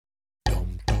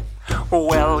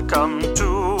Welcome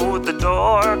to the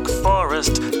Dork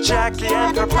Forest. Jackie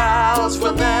and her pals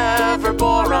will never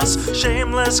bore us.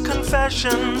 Shameless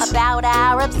confessions about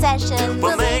our obsession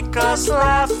will make us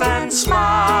laugh and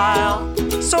smile.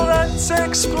 So let's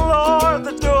explore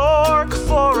the Dork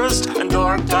Forest and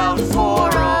dork out for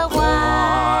a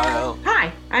while.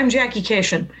 Hi, I'm Jackie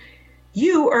Cation.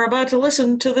 You are about to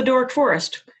listen to the Dork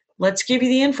Forest. Let's give you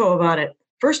the info about it.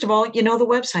 First of all, you know the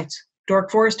websites.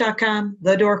 dorkforest.com,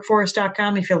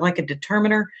 thedorkforest.com. If you like a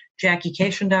determiner,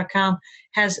 jackiecation.com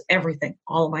has everything.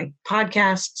 All of my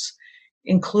podcasts,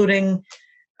 including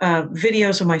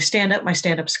videos of my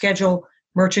stand-up schedule,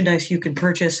 merchandise you can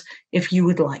purchase if you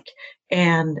would like,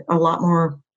 and a lot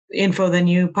more info than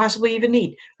you possibly even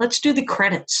need. Let's do the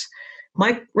credits.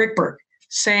 Mike Rickberg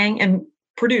sang and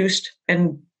produced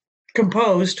and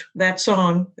composed that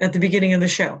song at the beginning of the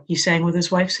show. He sang with his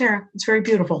wife, Sarah. It's very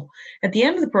beautiful. At the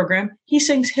end of the program, he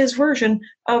sings his version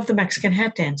of the Mexican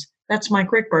hat dance. That's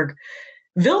Mike Rickberg.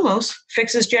 Vilmos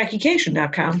fixes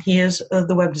JackieCation.com. He is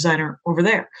the web designer over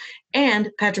there. And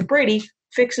Patrick Brady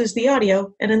fixes the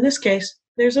audio. And in this case,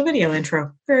 there's a video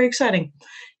intro. Very exciting.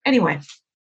 Anyway,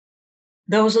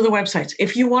 those are the websites.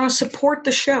 If you want to support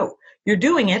the show, you're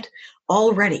doing it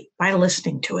already by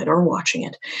listening to it or watching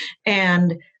it.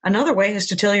 And another way is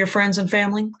to tell your friends and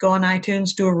family, go on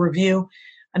iTunes, do a review.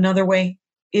 Another way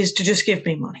is to just give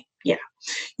me money. Yeah.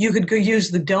 You could go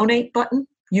use the donate button.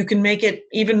 You can make it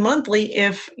even monthly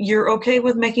if you're okay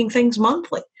with making things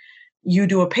monthly. You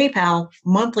do a PayPal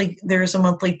monthly. There's a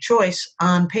monthly choice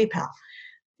on PayPal.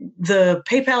 The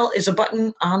PayPal is a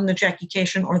button on the Jackie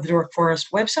Cation or the Dork Forest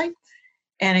website,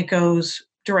 and it goes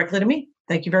directly to me.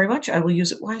 Thank you very much. I will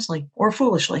use it wisely or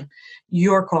foolishly.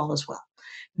 Your call as well.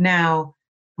 Now,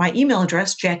 my email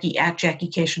address,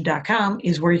 jackie@jackiecation.com,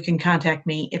 is where you can contact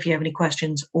me if you have any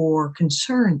questions or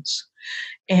concerns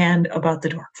and about the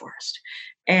Dork Forest.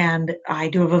 And I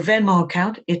do have a Venmo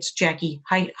account. It's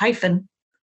Jackie-Cation,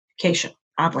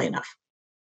 oddly enough.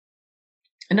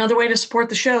 Another way to support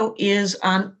the show is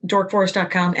on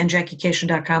dorkforest.com and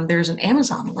jackiecation.com. There's an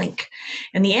Amazon link.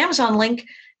 And the Amazon link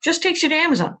just takes you to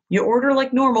Amazon. You order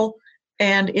like normal,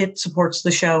 and it supports the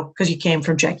show because you came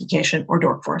from Jackie Cation or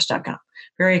dorkforest.com.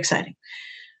 Very exciting.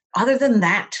 Other than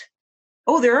that,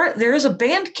 there is a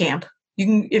Bandcamp. You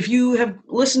can, if you have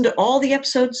listened to all the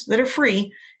episodes that are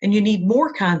free and you need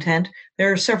more content,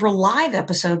 there are several live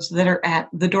episodes that are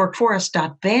at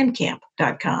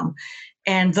thedorkforest.bandcamp.com.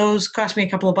 And those cost me a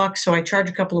couple of bucks, so I charge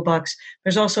a couple of bucks.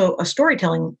 There's also a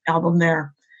storytelling album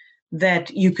there that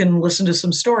you can listen to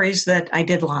some stories that I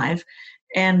did live.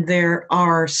 And there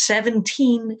are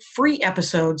 17 free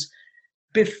episodes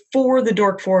before the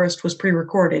Dork Forest was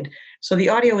pre-recorded. So the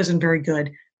audio isn't very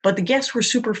good, but the guests were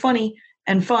super funny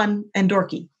and fun and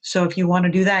dorky. So if you want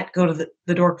to do that, go to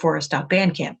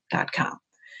thedorkforest.bandcamp.com.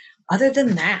 Other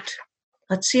than that,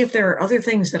 let's see if there are other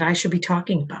things that I should be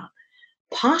talking about.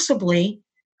 Possibly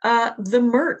the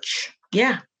merch.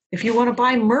 Yeah, if you want to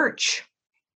buy merch.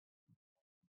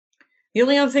 The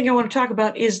only other thing I want to talk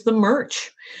about is the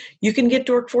merch. You can get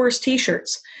Dork Forest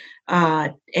t-shirts,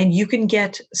 and you can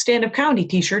get stand-up comedy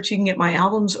t-shirts. You can get my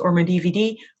albums or my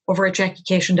DVD over at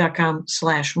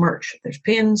jackiecation.com/merch. There's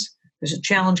pins, there's a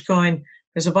challenge coin,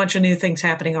 there's a bunch of new things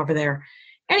happening over there.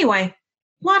 Anyway,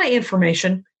 a lot of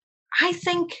information. I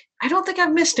don't think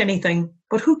I've missed anything,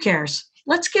 but who cares?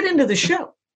 Let's get into the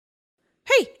show.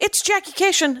 Hey, it's Jackie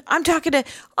Cation. I'm talking to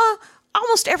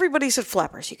almost everybody's at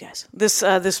Flappers, you guys, this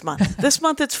month. This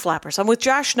month it's Flappers. I'm with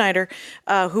Josh Snyder,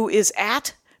 who is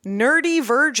at Nerdy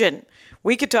Virgin.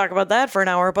 We could talk about that for an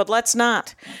hour, but let's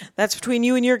not. That's between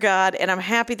you and your God, and I'm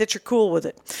happy that you're cool with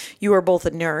it. You are both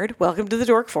a nerd. Welcome to the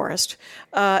Dork Forest.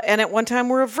 And at one time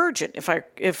were a virgin,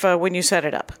 if when you set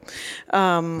it up.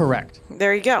 Correct.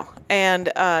 There you go.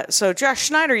 And so Josh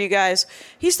Snyder, you guys,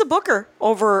 he's the booker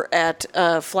over at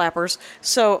Flappers.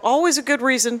 So always a good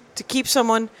reason to keep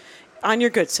someone on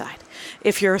your good side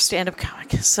if you're a stand-up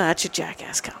comic. Such a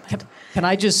jackass comment. Can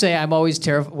I just say I'm always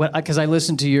terrified, because I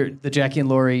listen to the Jackie and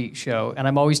Laurie show, and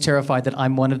I'm always terrified that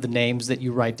I'm one of the names that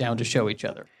you write down to show each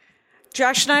other.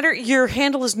 Josh Snyder, your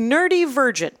handle is Nerdy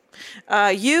Virgin.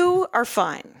 You are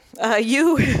fine.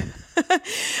 You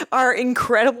are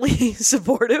incredibly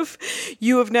supportive.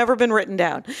 You have never been written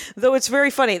down. Though it's very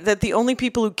funny that the only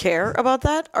people who care about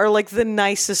that are like the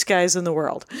nicest guys in the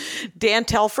world. Dan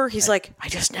Telfer, he's like, I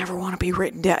just never want to be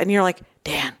written down. And you're like,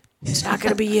 Dan, it's not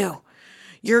going to be you.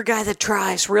 You're a guy that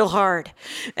tries real hard.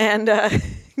 And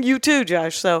you too,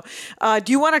 Josh. So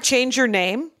do you want to change your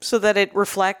name so that it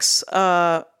reflects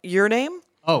your name?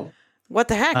 Oh. What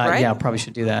the heck, right? Yeah, probably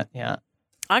should do that. Yeah.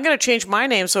 I'm going to change my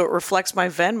name so it reflects my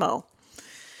Venmo.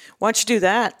 Why don't you do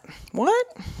that? What?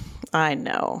 I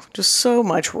know. Just so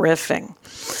much riffing.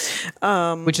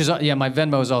 Which is, my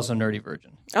Venmo is also Nerdy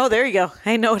Virgin. Oh, there you go.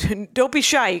 Hey, no, don't be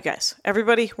shy, you guys.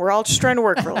 Everybody, we're all just trying to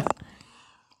work for a living.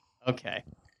 Okay.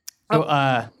 So, all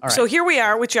right. So here we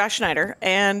are with Josh Snyder,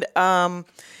 and so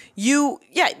you're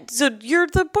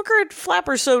the booker at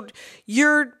Flapper, so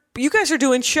you guys are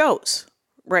doing shows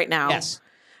right now. Yes.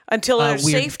 Until they're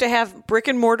safe to have brick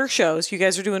and mortar shows, you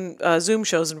guys are doing Zoom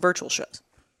shows and virtual shows.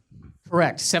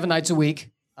 Correct. 7 nights a week.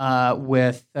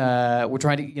 We're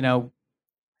trying to,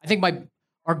 I think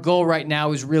our goal right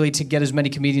now is really to get as many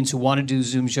comedians who want to do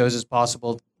Zoom shows as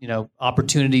possible,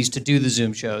 opportunities to do the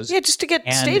Zoom shows. Yeah, just to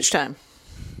get stage time.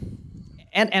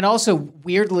 And also,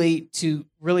 weirdly, to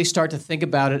really start to think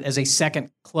about it as a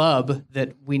second club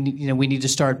that we need to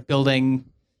start building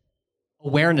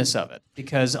awareness of it.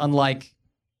 Because unlike,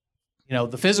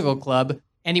 the physical club,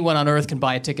 anyone on earth can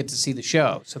buy a ticket to see the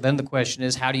show. So then the question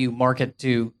is, how do you market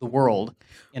to the world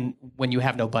when you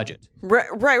have no budget?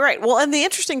 Right. Well, and the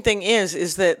interesting thing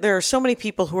is that there are so many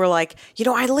people who are like,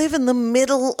 I live in the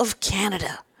middle of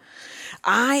Canada.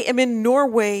 I am in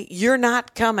Norway. You're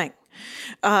not coming.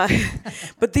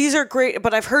 But these are great.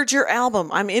 But I've heard your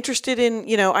album. I'm interested in,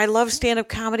 I love stand-up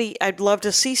comedy. I'd love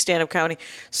to see stand-up comedy.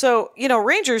 So,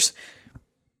 Rangers,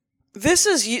 this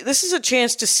is a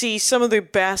chance to see some of the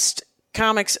best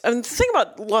comics. And the thing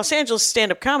about Los Angeles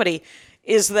stand-up comedy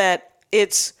is that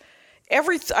it's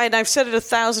and I've said it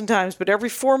 1,000 times, but every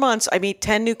 4 months I meet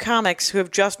 10 new comics who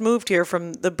have just moved here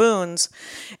from the Boons,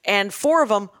 and 4 of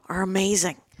them are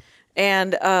amazing,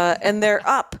 and they're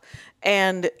up,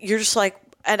 and you're just like,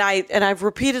 and I've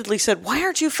repeatedly said, why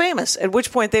aren't you famous? At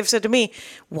which point they've said to me,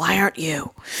 why aren't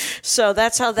you? So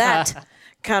that's how that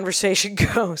conversation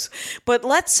goes. But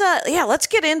let's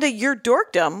get into your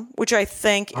dorkdom, which I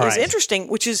think is interesting,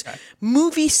 which is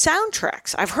movie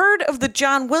soundtracks. I've heard of the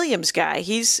John Williams guy.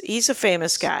 He's a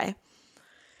famous guy.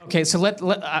 Okay, so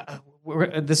I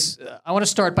want to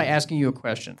start by asking you a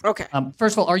question. Okay.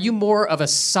 First of all, are you more of a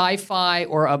sci-fi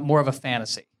or more of a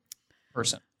fantasy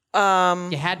person?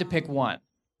 You had to pick one.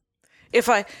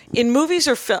 In movies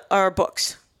or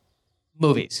books?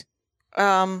 Movies.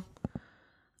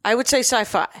 I would say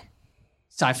sci-fi.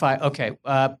 Sci-fi, okay.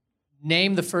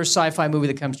 Name the first sci-fi movie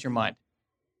that comes to your mind.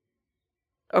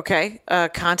 Okay.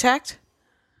 Contact?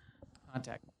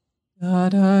 Contact. Da,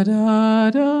 da, da,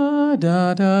 da,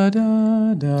 da, da,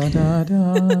 da, da, da,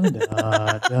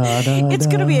 da, it's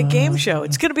going to be a game show.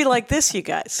 It's going to be like this, you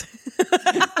guys.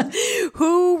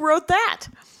 Who wrote that?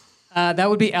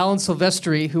 That would be Alan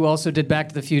Silvestri, who also did Back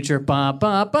to the Future. Ba,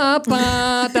 ba, ba,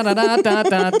 ba, da, da, da, da,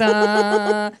 da,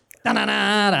 da. Da, da,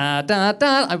 da, da,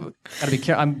 da. I've got to be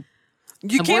careful. I'm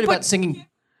worried about singing.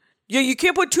 Yeah, you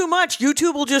can't put too much.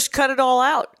 YouTube will just cut it all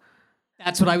out.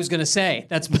 That's what I was going to say.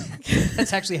 That's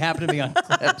actually happened to me on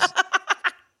clips.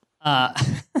 But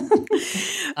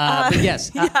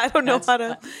yes. I don't know how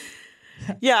to.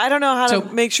 Yeah, I don't know how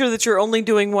to make sure that you're only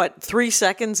doing 3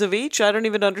 seconds of each. I don't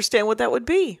even understand what that would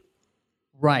be.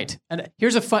 Right. And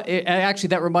here's a fun... Actually,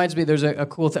 that reminds me, there's a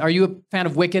cool thing. Are you a fan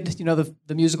of Wicked? You know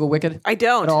the musical Wicked? I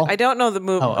don't. At all? I don't know the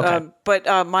movie. Oh, okay.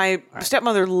 But my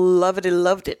stepmother loved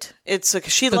it.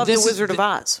 She loved The Wizard of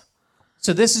Oz.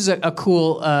 So this is a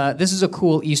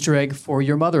cool Easter egg for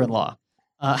your mother-in-law.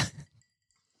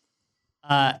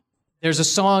 There's a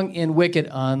song in Wicked,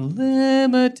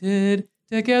 Unlimited,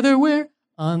 together we're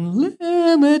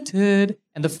unlimited.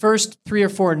 And the first 3 or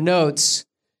 4 notes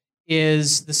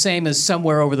is the same as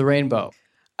Somewhere Over the Rainbow.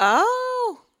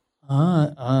 Oh.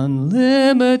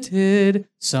 Unlimited,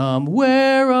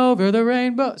 somewhere over the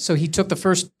rainbow. So he took the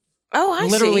first,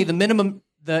 literally the minimum,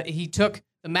 he took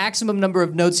the maximum number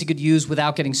of notes he could use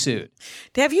without getting sued.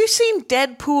 Have you seen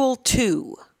Deadpool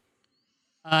 2?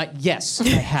 Yes, I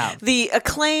have. The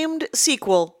acclaimed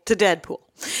sequel to Deadpool.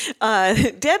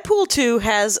 Deadpool 2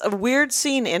 has a weird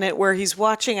scene in it where he's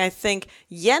watching, I think,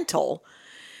 Yentl,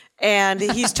 and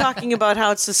he's talking about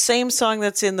how it's the same song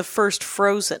that's in the first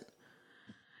Frozen.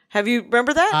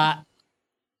 Remember that?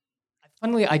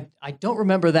 Funnily, I don't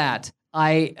remember that.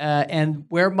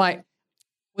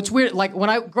 What's weird, like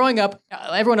when growing up,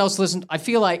 everyone else listened. I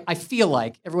feel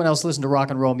like everyone else listened to rock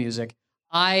and roll music.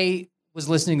 I was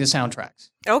listening to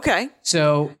soundtracks. Okay.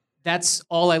 So that's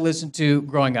all I listened to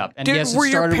growing up. And were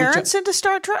your parents into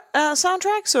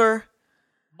soundtracks or?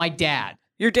 My dad.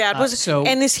 Your dad was.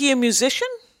 And is he a musician?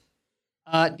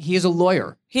 He is a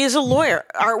lawyer. He is a lawyer.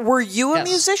 Were you a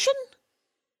musician?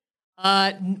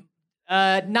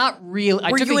 Not really.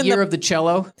 I took a year of the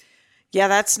cello. Yeah,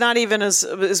 that's not even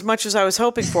as much as I was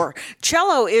hoping for.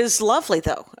 Cello is lovely,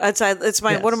 though. It's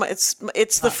my one of my.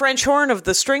 It's the French horn of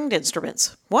the stringed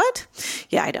instruments. What?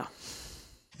 Yeah, I know.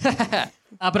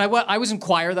 But I was in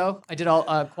choir though. I did all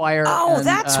choir. Oh, and,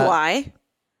 that's why.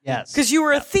 Yes. Because you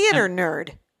were a theater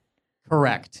nerd.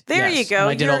 Correct. There yes. you go. And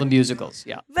I did all the musicals.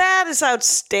 Yeah. That is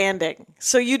outstanding.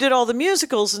 So you did all the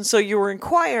musicals, and so you were in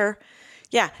choir.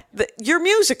 Yeah, you're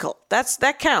musical.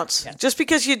 That counts. Yeah. Just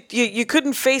because you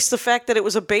couldn't face the fact that it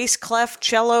was a bass clef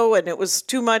cello and it was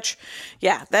too much.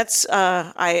 Yeah, that's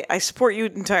I support you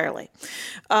entirely.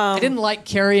 I didn't like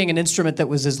carrying an instrument that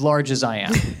was as large as I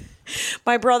am.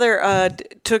 My brother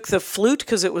took the flute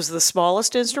because it was the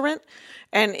smallest instrument.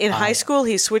 And in high school,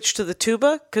 he switched to the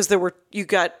tuba because you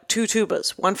got 2 tubas,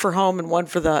 one for home and one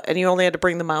for and you only had to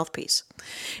bring the mouthpiece.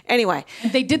 Anyway.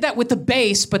 And they did that with the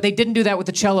bass, but they didn't do that with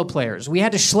the cello players. We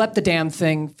had to schlep the damn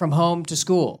thing from home to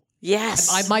school. Yes.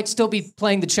 I might still be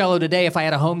playing the cello today if I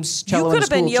had a home cello. You could have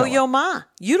been Yo-Yo Ma.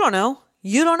 You don't know.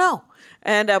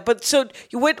 And but so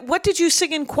what did you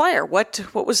sing in choir? What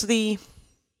was the?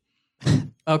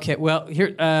 Okay, well here.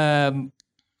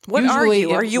 What are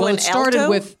you? Are you an it started alto?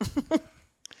 With.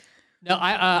 No,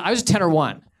 I was a tenor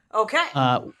 1. Okay.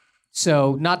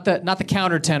 So not the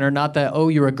countertenor, not the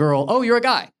you're a girl, you're a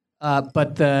guy,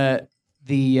 but the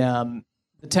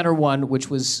tenor 1, which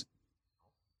was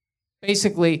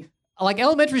basically like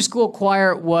elementary school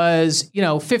choir was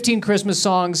 15 Christmas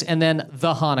songs and then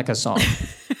the Hanukkah song.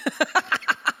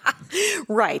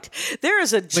 Right. There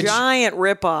is a giant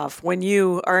ripoff when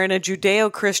you are in a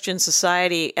Judeo-Christian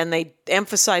society and they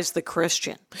emphasize the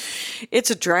Christian.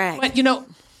 It's a drag.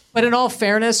 But in all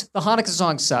fairness, the Hanukkah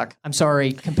songs suck. I'm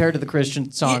sorry, compared to the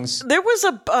Christian songs. There was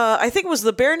I think it was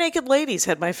the Bare Naked Ladies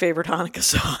had my favorite Hanukkah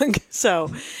song. So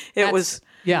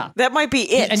that might be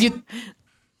it. And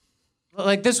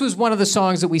this was one of the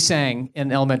songs that we sang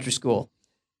in elementary school.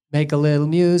 Make a little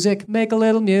music, make a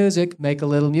little music, make a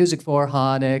little music for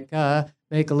Hanukkah.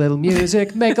 Make a little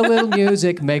music, make a little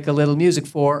music, make a little music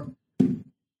for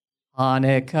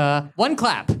Hanukkah. One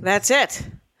clap. That's it.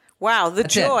 Wow, the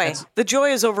joy. The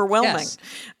joy is overwhelming.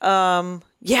 Yes.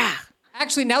 Yeah.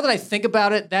 Actually, now that I think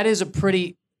about it, that is a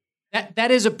pretty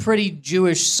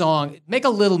Jewish song. Make a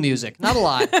little music, not a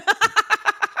lot.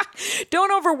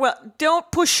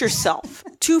 Don't push yourself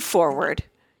too forward.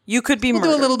 You could be murdered.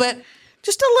 Do a little bit.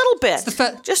 Just a little bit. It's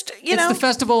the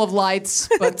Festival of Lights,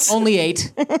 but only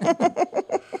 8. 9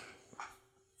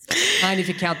 if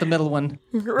you count the middle one.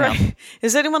 Right. No.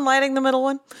 Is anyone lighting the middle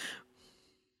one?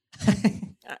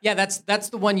 Yeah, that's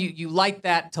the one you light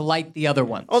that to light the other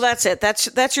ones. Oh, that's it.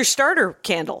 That's your starter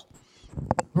candle.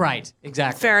 Right,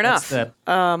 exactly. Fair enough.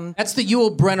 That's the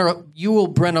Yule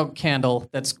Brenner candle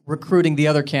that's recruiting the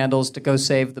other candles to go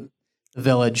save the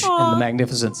village in the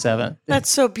Magnificent Seven. That's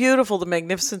so beautiful, the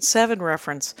Magnificent Seven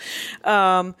reference.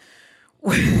 Was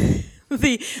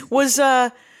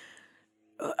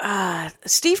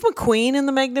Steve McQueen in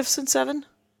the Magnificent Seven?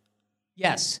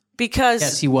 Yes. Because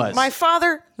yes, he was. My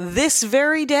father, this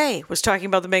very day, was talking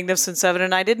about the Magnificent Seven,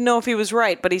 and I didn't know if he was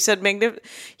right, but he said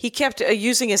he kept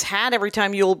using his hat every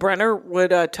time Yul Brynner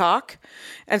would talk.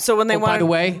 And so when they wanted... By the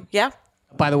way... Yeah?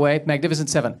 By the way, Magnificent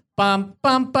Seven. Bum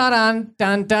bum ba dun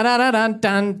dun dun dun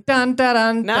dun dun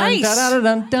dun. Nice. Dun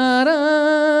dun dun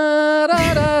dun.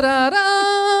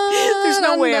 There's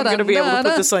no way I'm going to be able to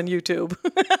put this on YouTube.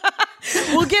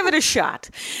 We'll give it a shot.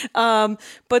 But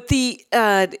what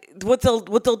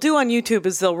they'll do on YouTube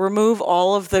is they'll remove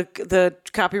all of the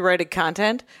copyrighted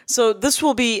content. So this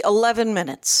will be 11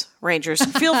 minutes, Rangers.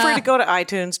 Feel free to go to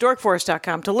iTunes,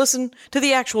 dorkforest.com to listen to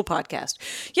the actual podcast.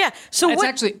 Yeah. So it's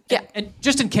actually, yeah. And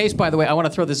just in case, by the way, I want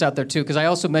to throw this out there too, because I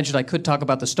also mentioned I could talk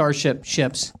about the Starship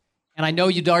ships, and I know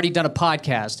you'd already done a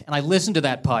podcast, and I listened to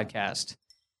that podcast,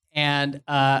 and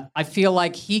I feel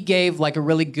like he gave like a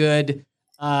really good,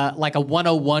 like a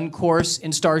 101 course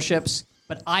in starships,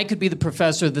 but I could be the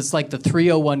professor that's like the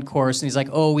 301 course, and he's like,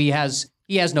 oh, he has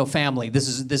no family. This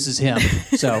is him.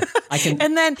 So I can.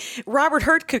 And then Robert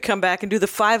Hurt could come back and do the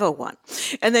 501,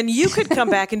 and then you could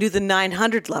come back and do the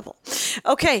 900 level.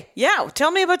 Okay, yeah. Tell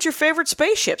me about your favorite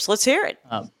spaceships. Let's hear it.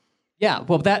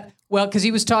 Because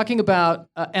he was talking about,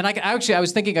 and I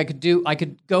was thinking I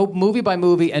could go movie by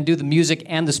movie and do the music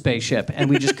and the spaceship, and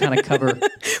we just kind of cover.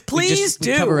 Please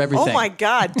do. Cover everything. Oh my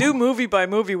God, do movie by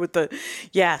movie with the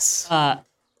yes.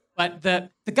 But the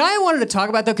guy I wanted to talk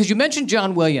about, though, because you mentioned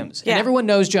John Williams, and everyone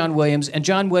knows John Williams, and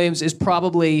John Williams is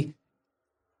probably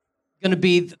going to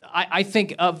be, I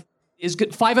think, is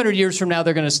good. 500 years from now,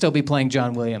 they're going to still be playing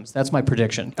John Williams. That's my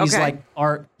prediction. He's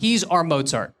he's our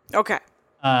Mozart. Okay.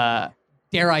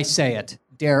 Dare I say it?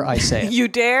 Dare I say it? You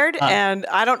dared, and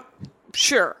I don't.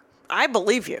 Sure, I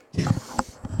believe you.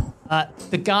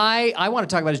 The guy I want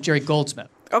to talk about is Jerry Goldsmith.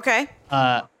 Okay.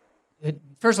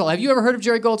 First of all, have you ever heard of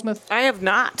Jerry Goldsmith? I have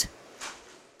not.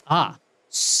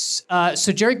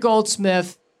 So Jerry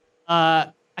Goldsmith,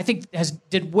 I think,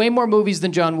 did way more movies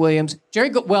than John Williams.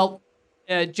 Jerry,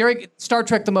 Star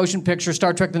Trek: The Motion Picture,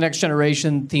 Star Trek: The Next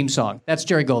Generation theme song. That's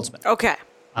Jerry Goldsmith. Okay.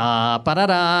 And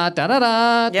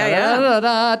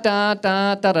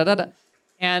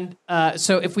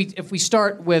so if we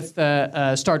start with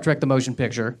Star Trek: The Motion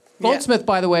Picture, Goldsmith,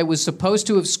 by the way, was supposed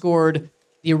to have scored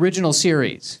the original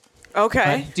series.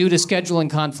 Okay. Due to scheduling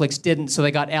conflicts, didn't. So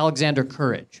they got Alexander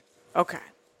Courage. Okay.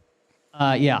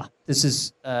 This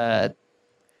is yes.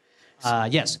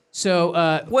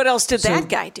 So what else did that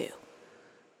guy do?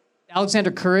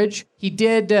 Alexander Courage. He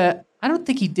did. I don't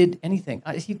think he did anything.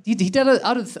 He did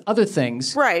other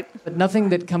things, right? But nothing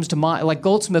that comes to mind. Like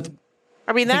Goldsmith.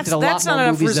 I mean, that's not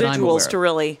enough residuals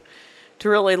to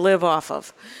really live off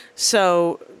of.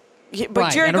 So, but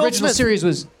right. Jerry Goldsmith. Original series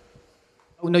was.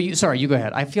 Oh, no, you go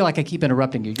ahead. I feel like I keep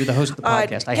interrupting you. You're the host of the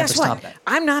podcast. I have to stop that.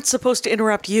 I'm not supposed to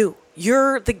interrupt you.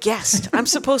 You're the guest. I'm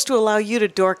supposed to allow you to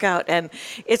dork out, and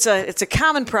it's a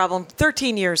common problem.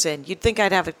 13 years in, you'd think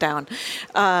I'd have it down.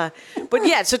 But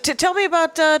yeah, so tell me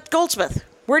about Goldsmith.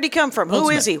 Where'd he come from? Who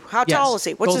is he? How tall is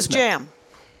he? What's his jam?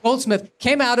 Goldsmith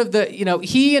came out of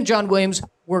he and John Williams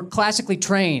were classically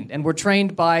trained and were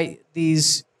trained by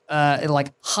these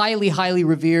like highly, highly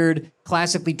revered,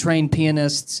 classically trained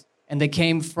pianists. And they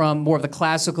came from more of the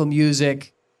classical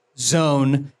music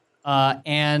zone,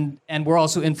 and were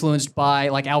also influenced by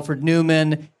like Alfred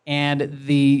Newman and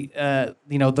the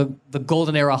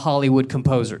golden era Hollywood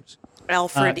composers.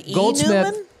 Alfred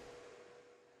Goldsmith, Newman?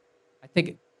 I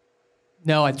think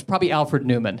no, it's probably Alfred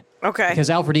Newman. Okay. Because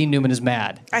Alfred E. Newman is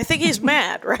mad. I think he's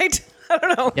mad, right? I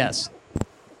don't know. Yes.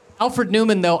 Alfred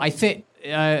Newman, though, I think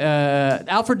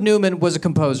Alfred Newman was a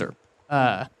composer.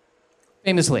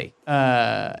 Famously,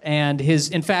 and his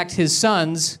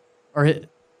sons, or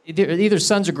either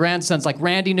sons or grandsons, like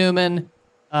Randy Newman,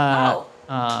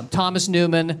 Thomas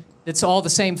Newman. It's all the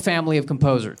same family of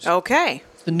composers. Okay.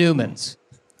 The Newmans.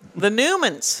 The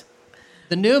Newmans.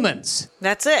 The Newmans.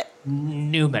 That's it.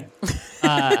 Newman.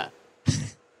 I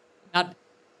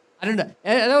don't know.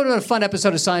 That would have been a fun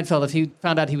episode of Seinfeld if he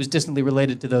found out he was distantly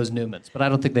related to those Newmans, but I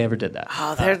don't think they ever did that.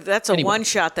 Oh, that's a one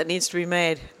shot that needs to be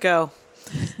made. Go.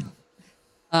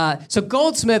 So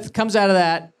Goldsmith comes out of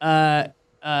that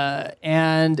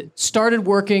and started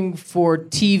working for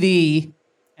TV,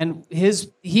 and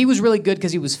he was really good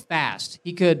because he was fast.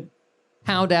 He could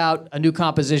pound out a new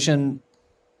composition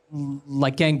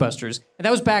like gangbusters, and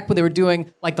that was back when they were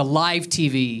doing like the live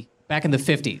TV back in the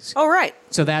 50s. Oh, right.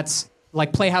 So that's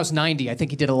like Playhouse 90. I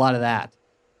think he did a lot of that,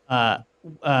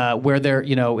 where they're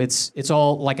it's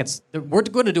all like we're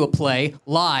going to do a play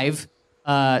live.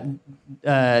 No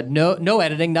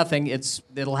editing, nothing.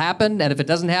 It'll happen, and if it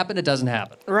doesn't happen, it doesn't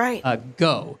happen. Right.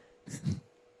 Go.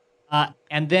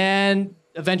 And then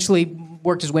eventually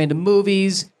worked his way into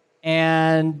movies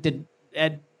and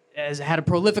had a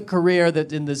prolific career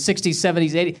that in the 60s,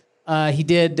 70s, 80s. He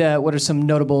did what are some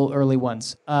notable early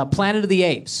ones? Planet of the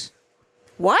Apes.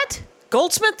 What?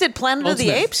 Goldsmith did Planet of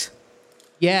the Apes?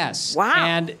 Yes. Wow.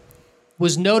 And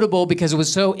was notable because it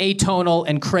was so atonal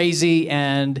and crazy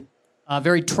and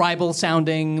very tribal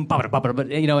sounding,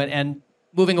 and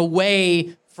moving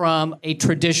away from a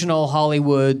traditional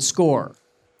Hollywood score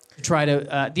to try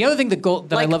to. The other thing that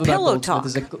I love about Goldsmith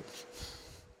is that.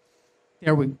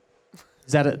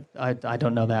 Is that I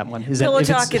don't know that one. Is Pillow that,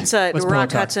 Talk? It's what's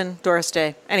Rock Pillow Hudson, Doris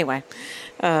Day. Anyway,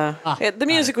 the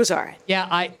music was all right. Yeah,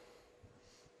 I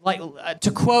like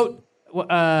to quote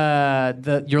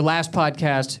your last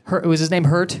podcast. Was his name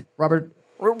Hurt? Robert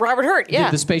Hurt. Yeah.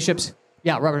 The spaceships.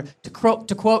 Yeah, Robert. To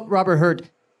quote Robert Hurt,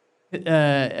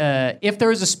 if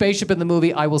there is a spaceship in the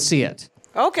movie, I will see it.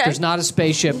 Okay. If there's not a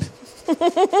spaceship,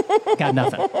 got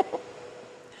nothing.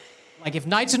 Like if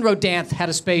Knights and Rodanthe had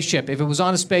a spaceship, if it was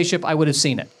on a spaceship, I would have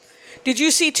seen it. Did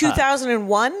you see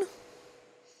 2001?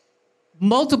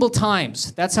 Multiple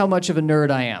times. That's how much of a nerd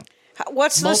I am.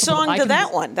 What's the song to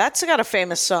that one? That's got a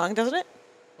famous song, doesn't it?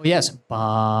 Oh, yes.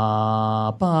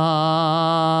 Ba,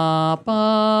 ba,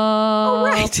 ba, oh,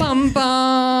 right. Bum,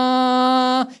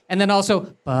 ba. And then also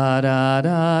ba da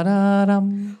da da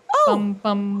dum. Bum,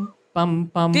 bum, bum,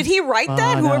 bum. Did he write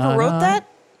that? Whoever wrote that?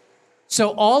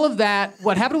 So all of that,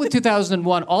 what happened with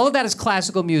 2001, all of that is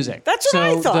classical music. That's what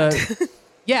I thought.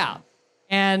 Yeah.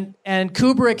 And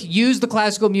Kubrick used the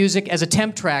classical music as a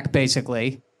temp track,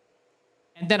 basically.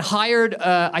 And then hired,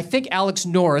 I think, Alex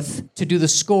North to do the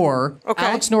score. Okay.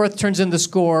 Alex North turns in the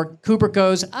score. Kubrick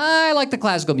goes, I like the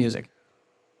classical music.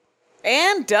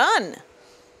 And done.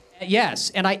 Yes,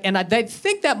 and I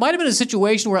think that might have been a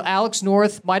situation where Alex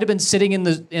North might have been sitting in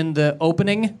the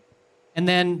opening, and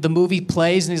then the movie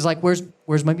plays, and he's like,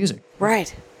 "Where's my music?"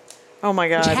 Right. Oh my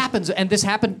God. Which happens, and this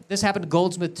happened to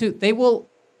Goldsmith too. They will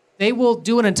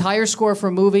do an entire score for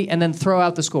a movie and then throw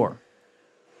out the score.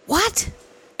 What?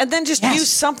 And then just Yes. use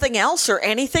something else or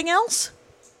anything else?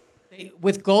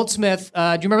 With Goldsmith, do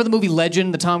you remember the movie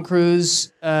Legend, the Tom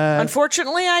Cruise?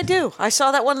 Unfortunately, I do. I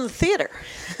saw that one in the theater.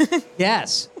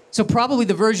 Yes. So probably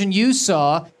the version you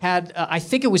saw had, I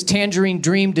think it was Tangerine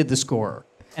Dream did the score.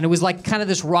 And it was like kind of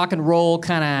this rock and roll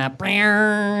kind of thing.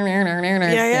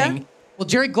 Yeah. Well,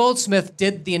 Jerry Goldsmith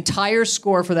did the entire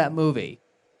score for that movie.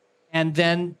 And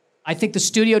then I think the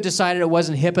studio decided it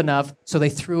wasn't hip enough, so they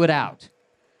threw it out.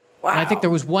 Wow. And I think there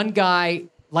was one guy,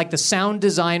 like the sound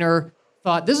designer,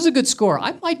 thought, this is a good score.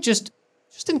 I might just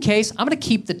in case, I'm going to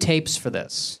keep the tapes for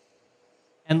this.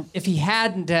 And if he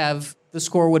hadn't have, the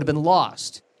score would have been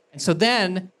lost. And so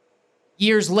then,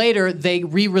 years later, they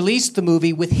re-released the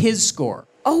movie with his score.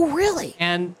 Oh, really?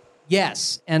 And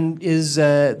yes, and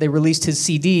they released his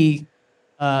CD,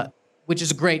 which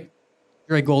is a great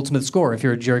Jerry Goldsmith score if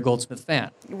you're a Jerry Goldsmith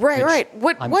fan. Right.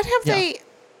 What have they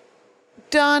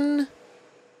done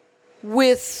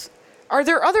with... Are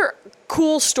there other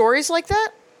cool stories like that?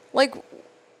 Like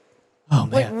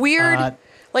weird...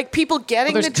 like people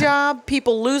getting the job,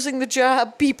 people losing the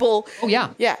job, people... Oh,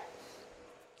 yeah. Yeah.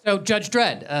 So Judge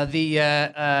Dredd,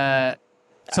 the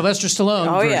Sylvester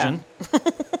Stallone version.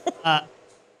 Yeah.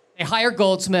 They hire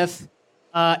Goldsmith.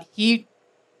 He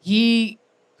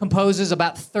composes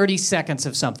about 30 seconds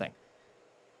of something.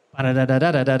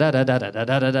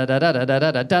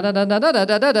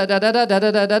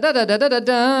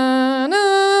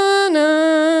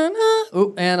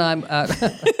 Ooh, and I'm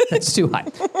that's too high.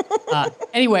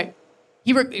 Anyway,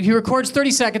 he records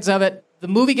 30 seconds of it. The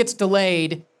movie gets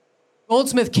delayed.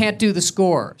 Goldsmith can't do the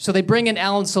score, so they bring in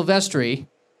Alan Silvestri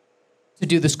to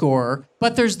do the score,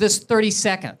 but there's this 30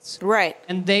 seconds. Right.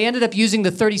 And they ended up using the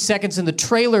 30 seconds in the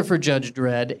trailer for Judge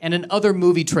Dredd and in other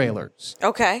movie trailers.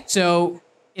 Okay. So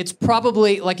it's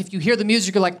probably, like, if you hear the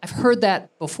music, you're like, I've heard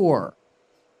that before.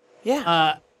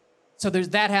 Yeah. So there's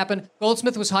that happened.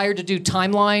 Goldsmith was hired to do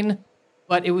Timeline,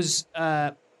 but it was,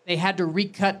 they had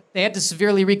to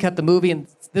severely recut the movie, and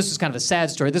this was kind of a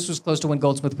sad story. This was close to when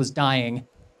Goldsmith was dying,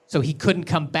 so he couldn't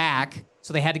come back,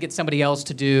 so they had to get somebody else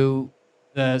to do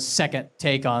the second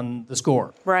take on the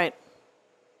score. Right.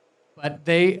 But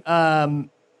they,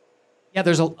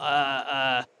 there's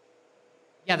a,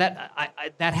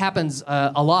 that happens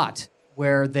a lot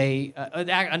where they.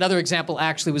 Another example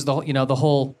actually was the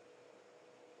whole.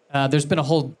 There's been a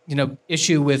whole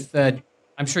issue with.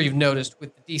 I'm sure you've noticed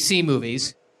with the DC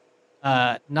movies,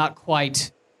 not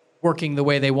quite working the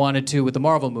way they wanted to with the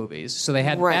Marvel movies. So they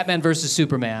had Batman versus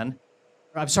Superman.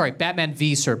 I'm sorry, Batman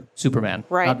v Superman,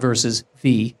 not versus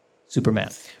v Superman.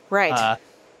 Right.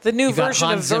 The new version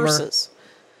Hans of Zimmer. Versus.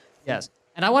 Yes.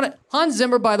 And I want to Hans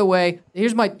Zimmer, by the way,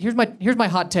 here's my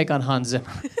hot take on Hans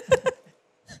Zimmer.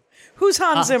 Who's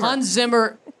Hans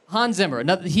Zimmer? Hans Zimmer.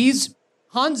 Now,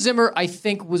 Hans Zimmer, I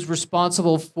think, was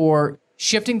responsible for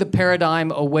shifting the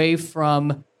paradigm away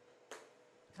from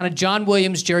kind of John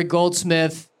Williams, Jerry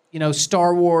Goldsmith,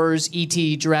 Star Wars,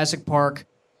 E.T., Jurassic Park,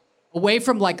 away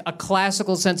from like a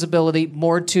classical sensibility,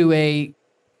 more to a,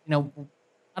 I don't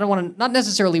want to, not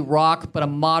necessarily rock, but a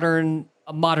modern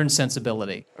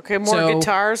sensibility. Okay, more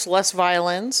guitars, less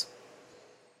violins.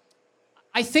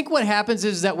 I think what happens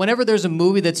is that whenever there's a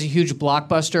movie that's a huge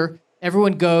blockbuster,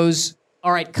 everyone goes,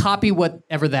 all right, copy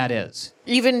whatever that is.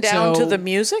 Even down to the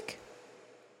music?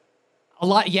 A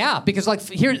lot, yeah, because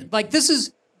this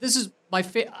is my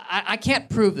I can't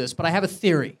prove this, but I have a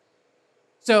theory.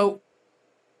 So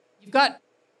you've got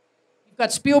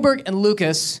Spielberg and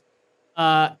Lucas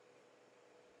pounding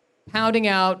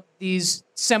out these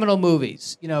seminal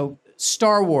movies,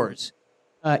 Star Wars,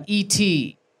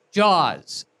 E.T.,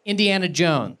 Jaws, Indiana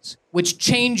Jones, which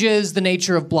changes the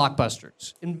nature of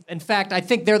blockbusters. In fact, I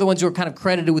think they're the ones who are kind of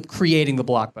credited with creating the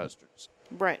blockbusters.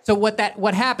 Right. So what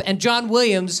happened, and John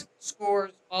Williams scores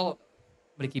all of them.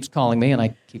 Somebody keeps calling me, and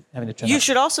I keep having to turn You up.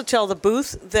 should also tell the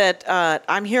booth that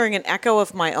I'm hearing an echo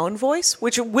of my own voice,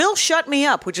 which will shut me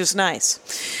up, which is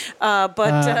nice.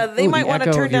 But they might want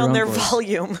to turn down their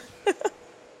volume.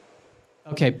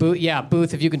 Okay,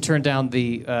 Booth, if you can turn down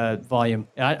the volume.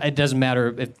 It doesn't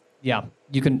matter if,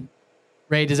 you can.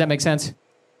 Ray, does that make sense?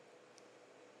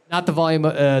 Not the volume,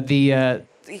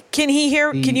 Can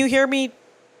you hear me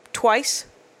twice?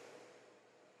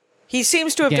 He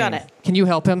seems to have done it. Can you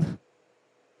help him?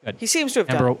 Good. He seems to have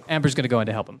done it. Amber's going to go in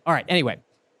to help him. All right, anyway.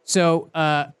 So,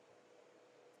 and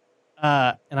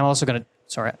I'm also going to,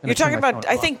 sorry. You're talking about,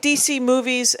 I think, DC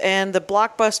movies and the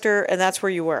blockbuster, and that's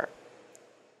where you were.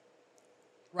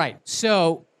 Right.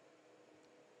 So,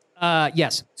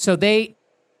 yes. So they,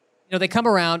 they come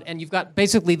around, and you've got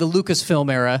basically the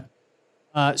Lucasfilm era,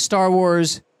 Star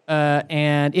Wars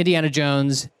and Indiana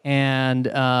Jones and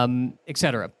et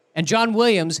cetera. And John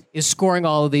Williams is scoring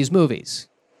all of these movies.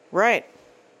 Right.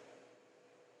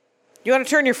 You want to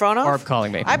turn your phone off? Barb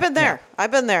calling me. I've been there. Yeah.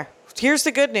 I've been there. Here's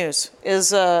the good news: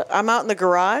 is I'm out in the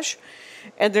garage,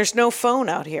 and there's no phone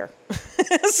out here.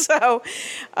 So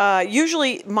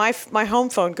usually my home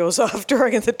phone goes off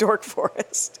during the Dork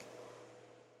Forest.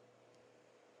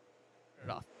 Turn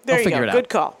it off. There I'll you figure go. it out. Good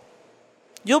call.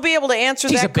 You'll be able to answer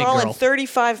She's a that big call girl. in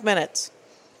 35 minutes.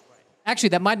 Actually,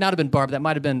 that might not have been Barb. That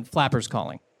might have been Flappers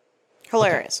calling.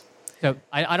 Hilarious. So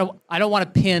I don't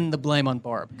want to pin the blame on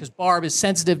Barb because Barb is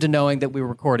sensitive to knowing that we were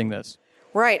recording this.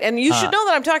 Right, and you should know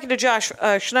that I'm talking to Josh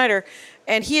Snyder,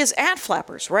 and he is at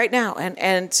Flappers right now,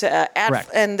 and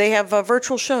they have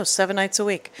virtual shows 7 nights a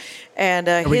week, and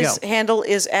his handle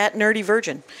is at Nerdy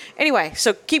Virgin. Anyway,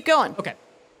 so keep going. Okay,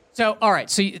 so all right,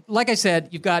 so like I said,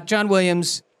 you've got John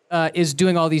Williams is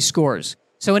doing all these scores,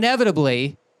 so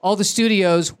inevitably all the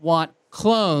studios want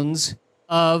clones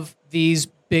of these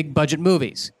big budget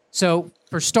movies. So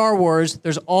for Star Wars,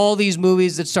 there's all these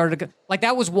movies that started like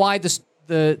that was why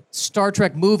the Star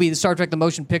Trek movie, the Star Trek the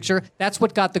Motion Picture, that's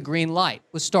what got the green light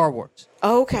was Star Wars.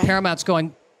 Oh, okay. Paramount's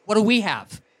going, what do we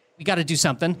have? We got to do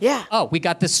something. Yeah. Oh, we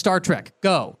got this Star Trek.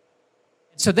 Go.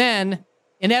 So then,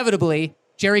 inevitably,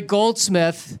 Jerry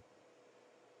Goldsmith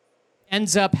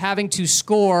ends up having to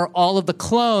score all of the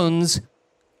clones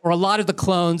or a lot of the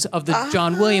clones of the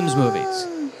John Williams movies.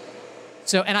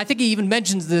 So, and I think he even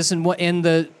mentions this in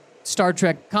the Star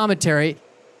Trek commentary.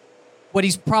 What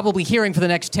he's probably hearing for the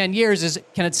next 10 years is,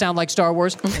 can it sound like Star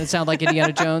Wars? Can it sound like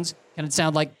Indiana Jones? Can it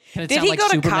sound like Superman? Did he go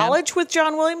to college with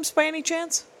John Williams by any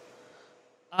chance?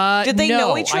 Did they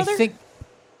know each other?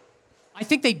 I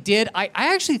think they did. I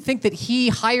actually think that he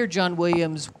hired John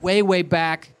Williams way, way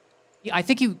back. I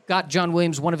think he got John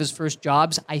Williams one of his first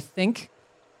jobs, I think.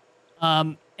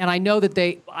 And I know that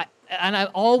I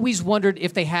always wondered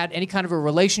if they had any kind of a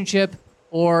relationship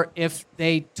or if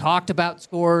they talked about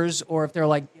scores or if they're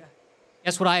like,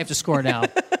 guess what I have to score now?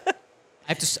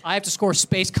 I have to score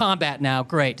space combat now.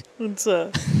 Great. It's,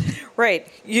 right.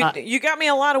 You got me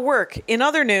a lot of work. In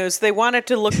other news, they want it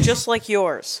to look just like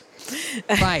yours.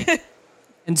 Right.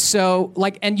 And so,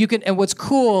 and what's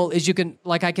cool is you can,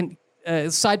 I can,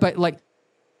 side by,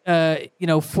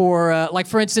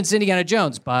 for instance, Indiana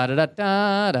Jones.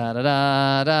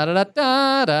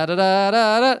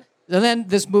 And then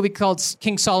this movie called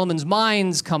King Solomon's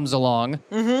Mines comes along,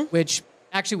 which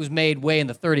actually was made way in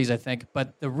the 30s, I think,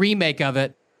 but the remake of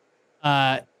it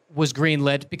was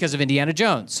greenlit because of Indiana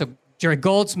Jones. So Jerry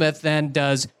Goldsmith then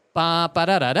does okay.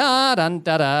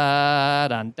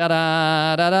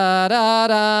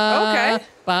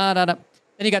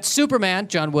 Then you got Superman,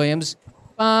 John Williams.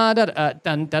 And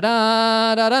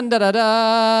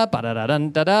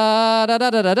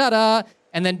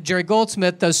then Jerry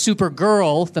Goldsmith does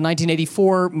Supergirl, the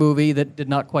 1984 movie that did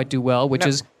not quite do well, which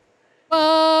is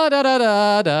so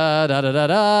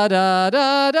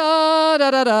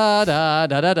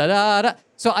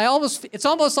it's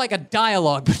almost like a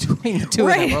dialogue between the two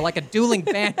of them, or like a dueling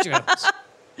banjos.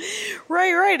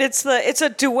 Right. It's a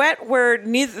duet where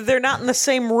they're not in the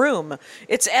same room.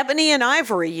 It's ebony and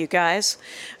ivory, you guys.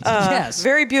 Yes,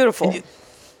 very beautiful.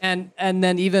 And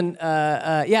then even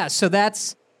so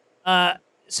that's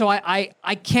so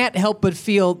I can't help but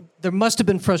feel there must have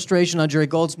been frustration on Jerry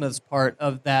Goldsmith's part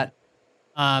of that.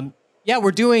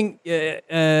 We're doing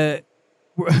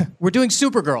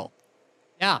Supergirl.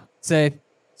 Yeah, it's a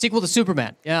sequel to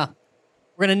Superman. Yeah,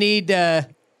 we're gonna need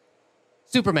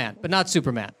Superman, but not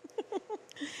Superman.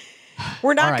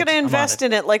 We're not going to invest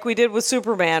in it like we did with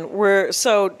Superman.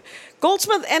 So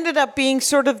Goldsmith ended up being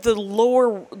sort of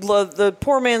the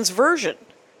poor man's version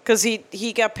because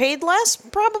he got paid less,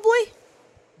 probably.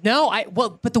 No,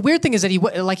 but the weird thing is that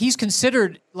he's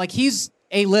considered he's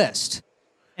A-list,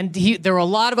 and there are a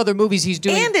lot of other movies he's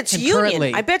doing. And it's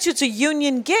union. I bet you it's a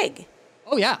union gig.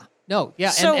 Oh yeah, no,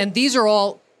 yeah, and these are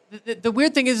all. The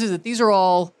weird thing is that these are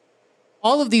all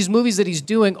of these movies that he's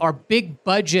doing are big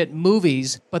budget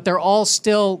movies, but they're all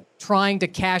still trying to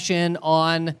cash in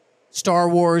on Star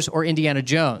Wars or Indiana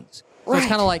Jones. So It's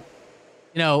kind of like,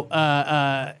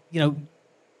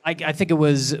 I think it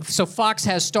was, so Fox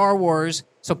has Star Wars,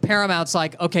 so Paramount's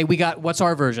like, okay, what's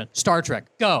our version? Star Trek,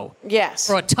 go. Yes.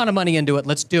 Throw a ton of money into it,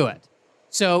 let's do it.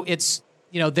 So it's,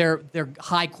 they're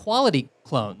high quality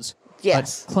clones.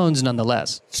 Yes. But clones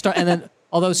nonetheless. And then,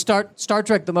 although Star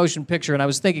Trek the Motion Picture, and I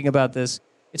was thinking about this,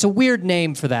 it's a weird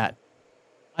name for that.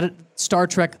 Star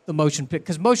Trek the Motion Picture,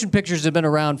 because motion pictures have been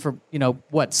around for,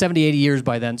 70, 80 years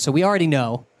by then, so we already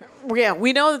know. Yeah,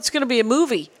 we know it's going to be a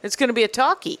movie. It's going to be a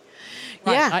talkie.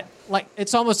 Right. Yeah.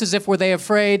 It's almost as if were they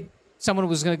afraid someone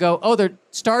was going to go, oh, they're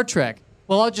Star Trek.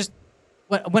 Well, I'll just,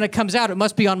 when it comes out, it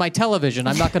must be on my television.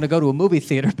 I'm not going to go to a movie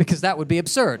theater because that would be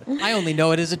absurd. I only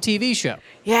know it as a TV show.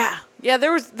 Yeah. Yeah,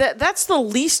 there was that's the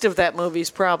least of that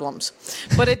movie's problems.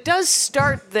 But it does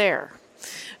start there.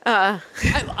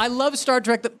 I love Star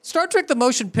Trek. Star Trek the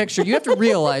Motion Picture, you have to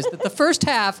realize that the first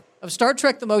half of Star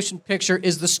Trek the Motion Picture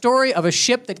is the story of a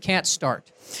ship that can't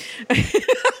start.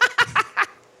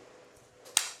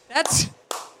 That's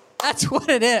what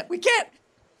it is. We can't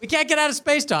get out of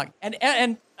space talk.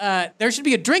 And there should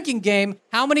be a drinking game.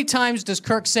 How many times does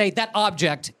Kirk say that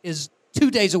object is 2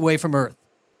 days away from Earth?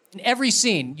 In every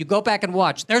scene, you go back and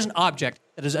watch, there's an object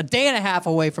that is a day and a half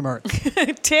away from Earth. Tick,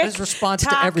 that is response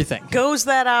to everything. Goes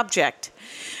that object.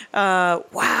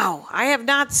 Wow. I have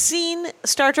not seen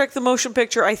Star Trek the Motion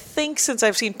Picture, I think, since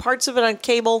I've seen parts of it on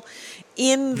cable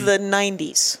in the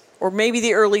 90s or maybe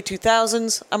the early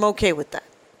 2000s. I'm okay with that.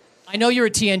 I know you're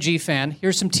a TNG fan.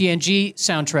 Here's some TNG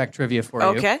soundtrack trivia for you.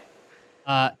 Okay.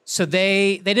 So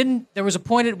they didn't. There was a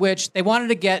point at which they wanted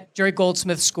to get Jerry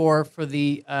Goldsmith's score for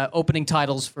the opening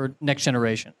titles for Next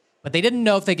Generation, but they didn't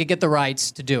know if they could get the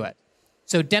rights to do it.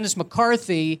 So Dennis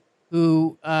McCarthy,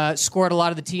 who scored a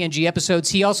lot of the TNG episodes,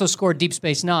 he also scored Deep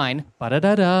Space Nine.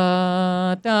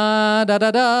 Ba-da-da-da,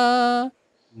 da-da-da-da,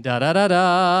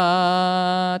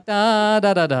 da-da-da-da,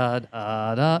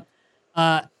 da-da-da-da-da.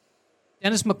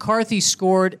 Dennis McCarthy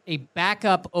scored a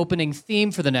backup opening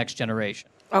theme for the Next Generation.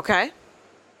 Okay.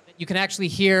 You can actually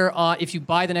hear, if you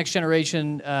buy the Next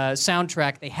Generation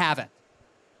soundtrack, they have it.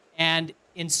 And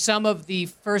in some of the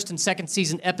first and second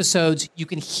season episodes, you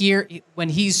can hear, when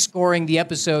he's scoring the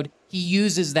episode, he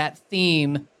uses that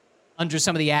theme under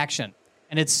some of the action.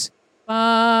 And it's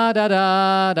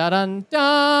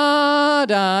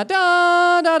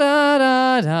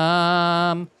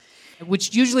ba-da-da-da-dun-da-da-da-da-da-dum,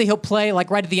 which usually he'll play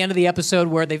like right at the end of the episode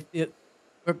where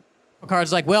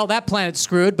Picard's like, well, that planet's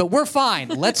screwed, but we're fine.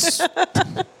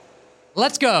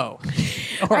 Let's go.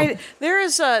 There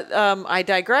is I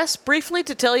digress briefly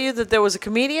to tell you that there was a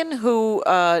comedian who,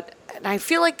 and I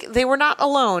feel like they were not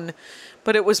alone,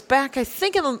 but it was back, I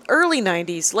think, in the early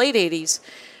 90s, late 80s,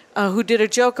 who did a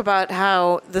joke about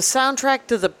how the soundtrack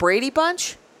to the Brady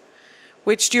Bunch,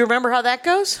 which, do you remember how that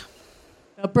goes?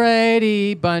 The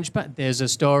Brady Bunch. There's a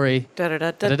story. Okay.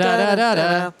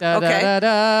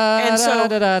 And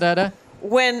so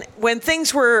when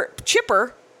things were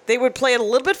chipper, they would play it a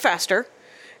little bit faster,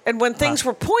 and when things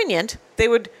were poignant, they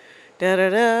would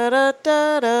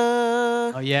da-da-da-da-da-da.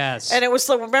 Oh, yes. And it was,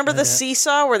 remember the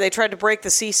seesaw where they tried to break the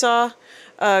seesaw?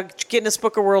 Guinness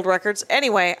Book of World Records.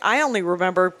 Anyway, I only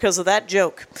remember because of that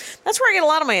joke. That's where I get a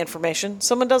lot of my information.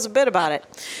 Someone does a bit about it.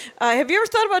 Have you ever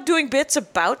thought about doing bits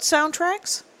about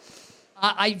soundtracks?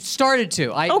 I started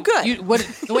to. Good.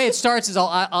 The way it starts is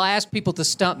I'll ask people to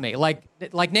stump me. Like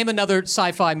name another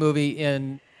sci-fi movie.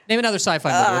 Let's see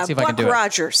if I can do Buck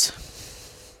Rogers.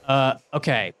 it.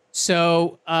 Okay.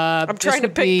 So I'm trying to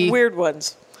pick weird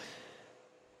ones.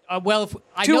 Well,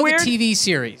 I Too know weird? the TV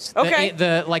series. Okay.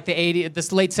 The 80s,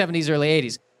 this late 70s, early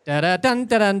 80s. Da da dun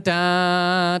da dun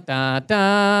da da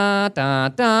da da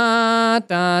da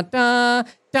da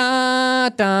da da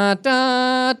da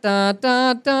da da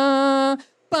da da.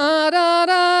 Ba da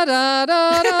da da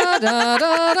da da da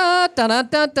da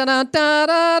da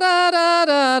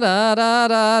da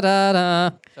da da.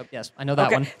 So yes, I know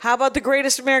that one. How about The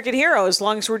Greatest American Hero? As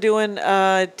long as we're doing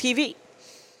TV.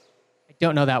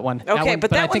 Don't know that one. Okay,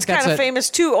 but that one's kind of famous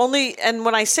too. And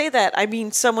when I say that, I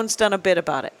mean someone's done a bit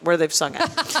about it where they've sung it,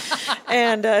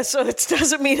 and so it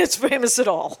doesn't mean it's famous at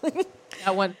all.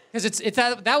 That one, because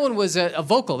that one was a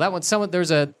vocal. That one,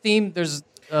 there's a theme. There's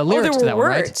lyrics to that one,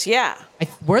 right? There were words, yeah.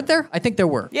 Were there? I think there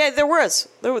were. Yeah, there was.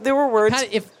 There were words.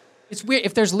 If it's weird,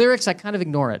 if there's lyrics, I kind of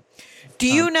ignore it. Do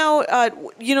you know?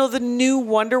 The new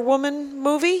Wonder Woman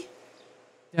movie?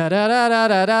 Well,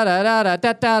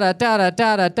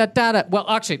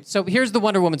 actually, so here's the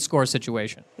Wonder Woman score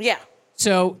situation. Yeah.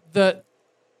 So the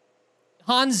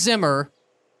Hans Zimmer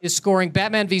is scoring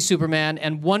Batman v Superman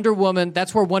and Wonder Woman.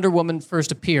 That's where Wonder Woman first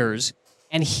appears,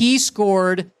 and he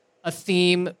scored a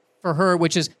theme for her,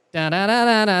 which is bum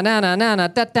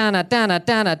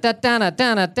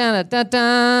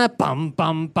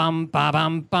bum bum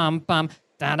bum bum bum.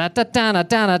 Bum bum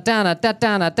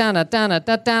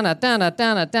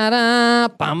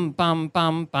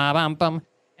bum bum,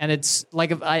 and it's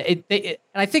like and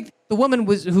I think the woman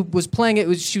who was playing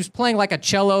it she was playing like a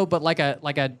cello, but like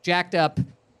a jacked up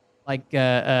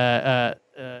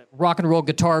rock and roll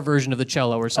guitar version of the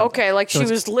cello or something. Okay, like so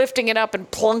she was lifting it up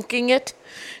and plunking it,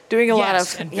 doing a lot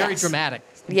of and very dramatic.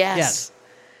 Yes.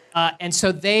 And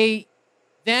so then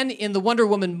in the Wonder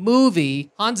Woman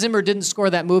movie, Hans Zimmer didn't score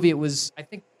that movie. It was, I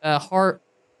think,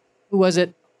 who was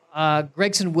it?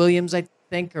 Gregson Williams, I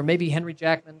think, or maybe Henry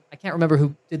Jackman. I can't remember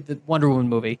who did the Wonder Woman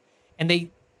movie. And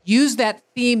they used that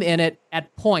theme in it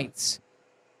at points.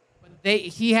 But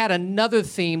he had another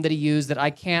theme that he used that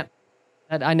I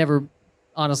never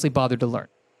honestly bothered to learn.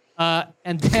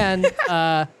 And then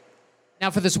now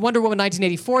for this Wonder Woman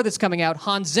 1984 that's coming out,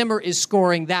 Hans Zimmer is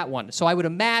scoring that one. So I would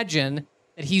imagine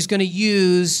that he's going to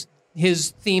use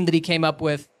his theme that he came up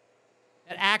with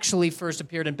that actually first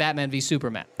appeared in Batman v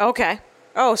Superman. Okay.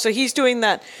 Oh, so he's doing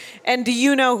that. And do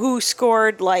you know who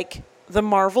scored, like, the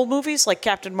Marvel movies, like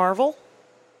Captain Marvel?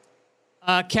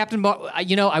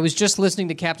 I was just listening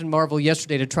to Captain Marvel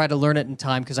yesterday to try to learn it in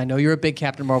time because I know you're a big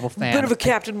Captain Marvel fan. Bit of a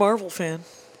Captain Marvel fan.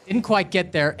 Didn't quite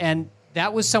get there, and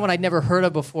that was someone I'd never heard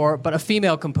of before, but a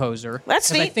female composer.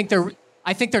 That's neat.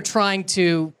 I think they're trying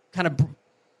to kind of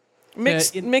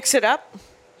mix it up.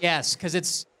 Yes,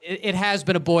 because it has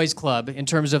been a boys' club in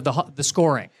terms of the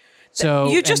scoring. So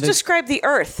you just described the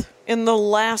Earth in the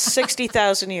last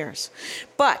 60,000 years,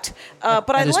 but I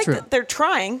like true. that they're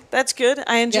trying. That's good.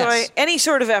 I enjoy any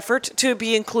sort of effort to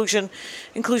be inclusionary.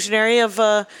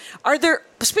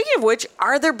 Speaking of which,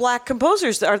 are there black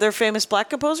composers? Are there famous black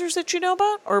composers that you know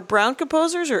about, or brown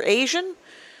composers, or Asian,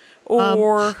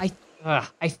 or I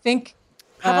think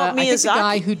how about Miyazaki? I think the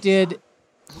guy who did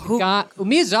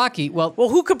Miyazaki. Well,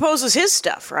 who composes his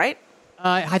stuff, right?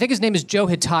 I think his name is Joe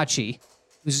Hitachi,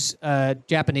 who's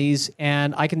Japanese,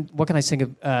 and what can I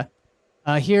sing of?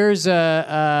 Here's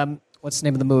what's the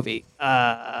name of the movie?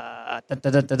 Come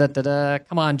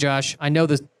on, Josh. I know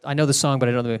the song, but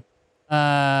I don't know the movie.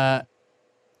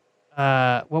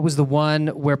 What was the one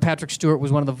where Patrick Stewart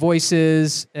was one of the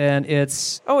voices, and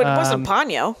it's it wasn't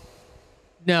Ponyo.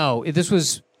 No, this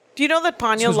was. Do you know that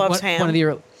Ponyo loves ham? One of the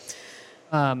early.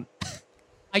 I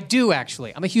do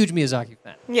actually. I'm a huge Miyazaki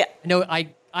fan. Yeah. No,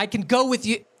 I can go with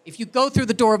you. If you go through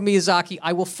the door of Miyazaki,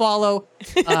 I will follow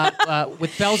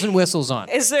with bells and whistles on.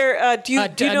 Is there? Do you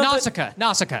know Nausicaa?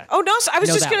 Nausicaa. Oh, Nausicaa! I was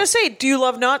just going to say, do you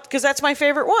love Nausicaa? Because that's my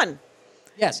favorite one.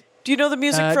 Yes. Do you know the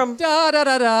music from? Da da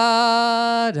da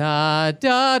da da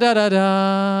da da da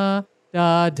da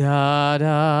da da da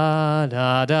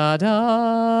da da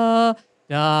da.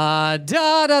 Da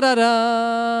da da da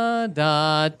da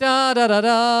da da da da da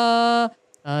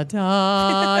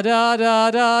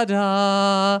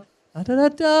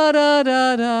da da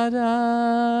da da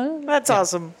da. That's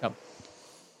awesome.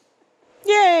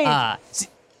 Yay! The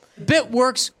bit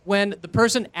works when the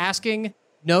person asking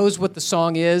knows what the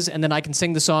song is, and then I can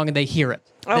sing the song and they hear it.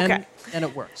 Okay. Then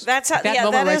it works. That's how. That Yeah,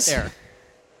 moment that right is. there.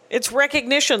 It's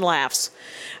recognition laughs.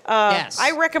 Yes.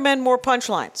 I recommend more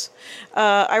punchlines.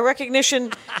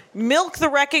 Milk the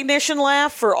recognition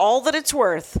laugh for all that it's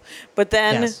worth, but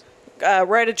then Yes.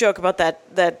 write a joke about that.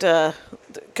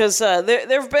 Because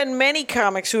there have been many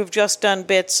comics who have just done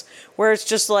bits where it's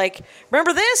just like,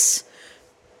 remember this?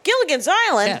 Gilligan's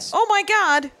Island? Yes. Oh my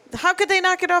God. How could they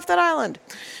not get off that island?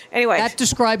 Anyway. That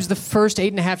describes the first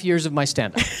 8.5 years of my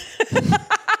stand-up.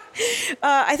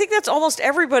 I think that's almost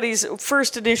everybody's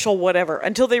first initial whatever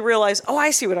until they realize, oh, I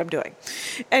see what I'm doing.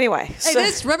 Anyway. Hey,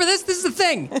 remember this? This is the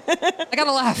thing. I got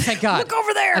to laugh, thank God. Look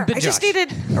over there. I just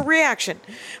needed a reaction.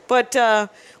 But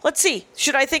let's see.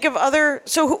 Should I think of other...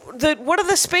 So what are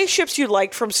the spaceships you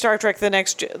liked from Star Trek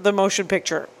the motion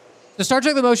picture? The Star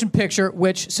Trek the motion picture,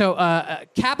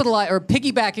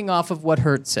 piggybacking off of what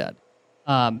Hurt said,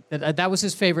 that was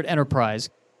his favorite Enterprise.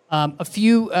 A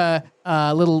few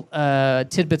little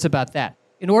tidbits about that.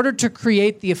 In order to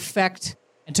create the effect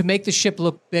and to make the ship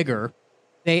look bigger,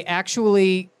 they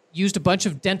actually used a bunch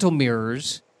of dental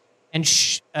mirrors and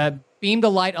beamed a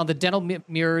light on the dental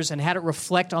mirrors and had it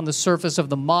reflect on the surface of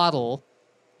the model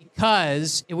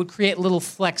because it would create little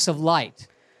flecks of light.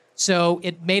 So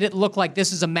it made it look like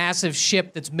this is a massive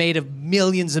ship that's made of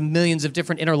millions and millions of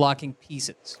different interlocking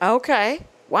pieces. Okay.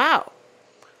 Wow.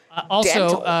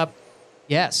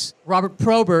 Yes, Robert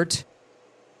Probert,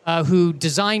 who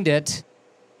designed it,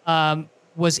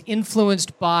 was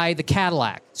influenced by the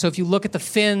Cadillac. So if you look at the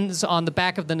fins on the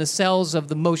back of the nacelles of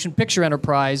the Motion Picture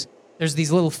Enterprise, there's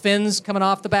these little fins coming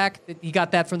off the back. He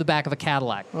got that from the back of a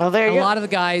Cadillac. Well, there you go. A lot of the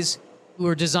guys who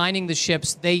are designing the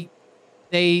ships, they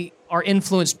are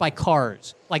influenced by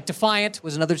cars. Like Defiant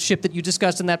was another ship that you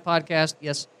discussed in that podcast.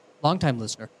 Yes, longtime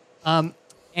listener.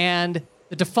 And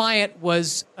the Defiant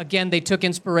was, again, they took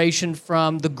inspiration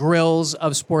from the grills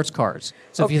of sports cars.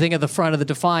 So if you think of the front of the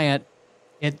Defiant,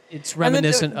 it's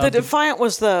reminiscent of the Defiant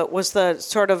was the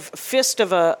sort of fist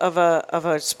of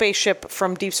a spaceship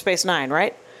from Deep Space Nine,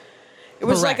 right? It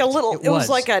was like a Correct. little. It It was was.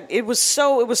 like a. It was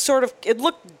so. It was sort of. It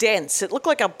looked dense. It looked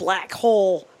like a black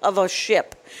hole of a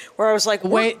ship, where I was like,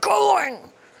 "We're going."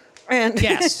 And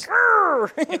Yes.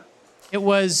 It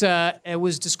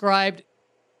was described.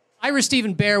 Ira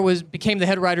Stephen Bear became the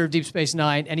head writer of Deep Space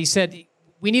Nine, and he said,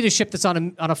 "We need a ship that's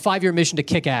on a 5-year mission to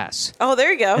kick ass." Oh,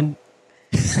 there you go. And-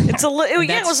 it's a. Yeah,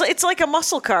 that's- it's like a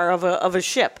muscle car of a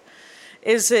ship.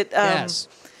 Is it? Yes.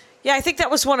 Yeah, I think that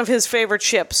was one of his favorite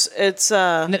ships. It's.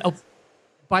 And then,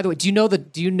 by the way, do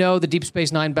you know the Deep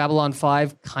Space Nine Babylon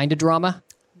 5 kind of drama?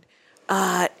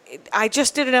 I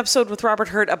just did an episode with Robert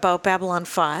Hurt about Babylon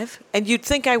 5, and you'd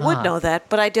think I would know that,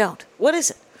 but I don't. What is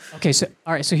it? Okay, so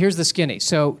all right, so here's the skinny.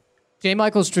 So J.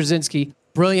 Michael Straczynski,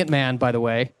 brilliant man, by the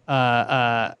way,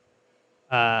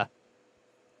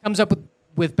 comes up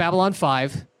with Babylon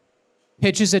 5,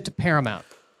 pitches it to Paramount.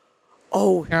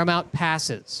 Oh, Paramount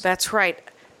passes. that's right.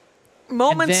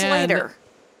 Moments then- later.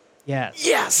 Yes.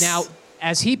 Yes. Now,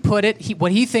 as he put it,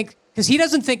 because he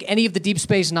doesn't think any of the Deep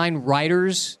Space Nine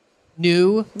writers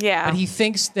knew. Yeah. But he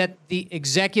thinks that the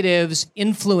executives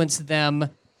influenced them,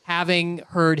 having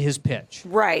heard his pitch.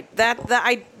 Right.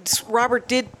 Robert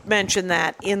did mention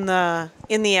that in the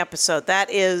episode. That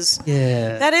is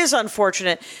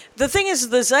unfortunate. The thing is,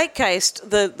 the zeitgeist,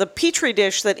 the petri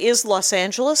dish that is Los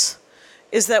Angeles,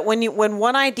 is that when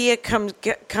one idea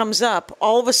comes up,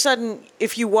 all of a sudden,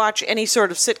 if you watch any sort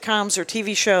of sitcoms or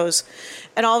TV shows,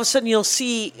 and all of a sudden you'll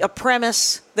see a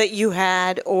premise that you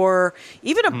had, or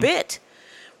even a bit,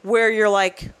 where you're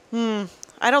like, I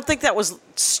don't think that was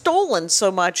stolen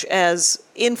so much as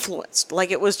influenced.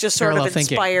 Like it was just sort Parallel of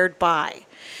thinking. inspired by.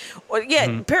 Well,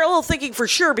 yeah, parallel thinking for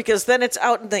sure, because then it's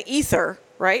out in the ether,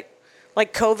 right?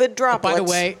 Like COVID droplets.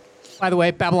 By the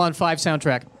way, Babylon 5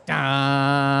 soundtrack.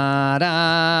 Da,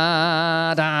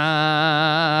 da, da,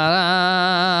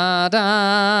 da,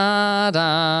 da, da,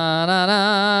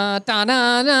 da,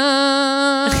 da,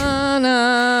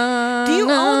 da, Do you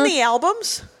own the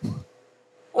albums?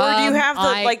 Or do you have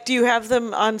do you have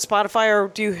them on Spotify, or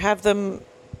do you have them?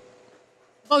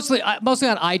 Mostly on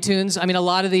iTunes. I mean, a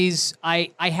lot of these, I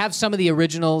have some of the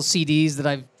original CDs that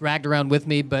I've dragged around with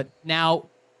me, but now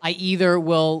I either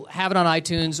will have it on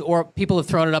iTunes or people have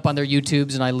thrown it up on their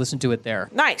YouTubes and I listen to it there.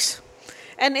 Nice.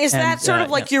 And is that sort of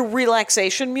like your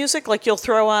relaxation music? Like you'll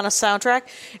throw on a soundtrack?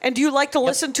 And do you like to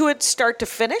listen to it start to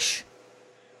finish?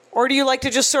 Or do you like to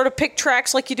just sort of pick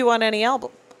tracks like you do on any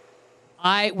album?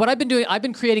 What I've been doing, I've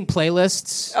been creating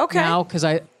playlists now because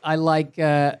I like,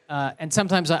 and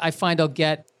sometimes I find I'll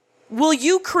get. Will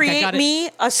you create me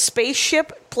a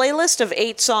spaceship playlist of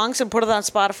 8 songs and put it on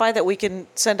Spotify that we can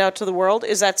send out to the world?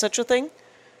 Is that such a thing?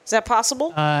 Is that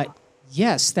possible?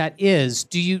 Yes, that is.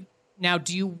 Do you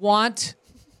want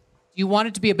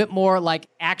it to be a bit more like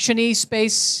action-y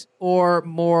space or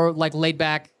more like laid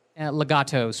back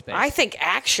legato space? I think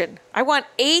action. I want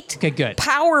 8 good.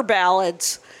 power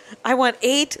ballads. I want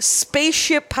 8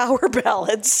 spaceship power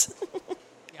ballads.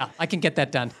 Yeah, I can get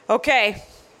that done. Okay.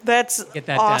 That's Get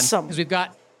that awesome. Because we've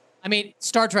got,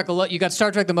 Star Trek, you got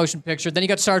Star Trek the motion picture, then you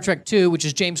got Star Trek 2, which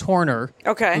is James Horner,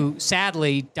 who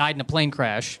sadly died in a plane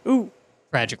crash. Ooh.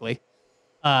 Tragically.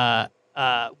 But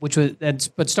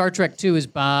Star Trek 2 is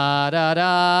ba da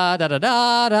da da da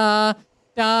da da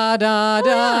da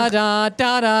da da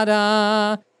da da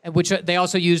da, which they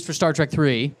also used for Star Trek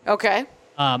 3. Okay.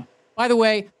 By the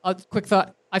way, a quick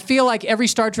thought. I feel like every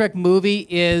Star Trek movie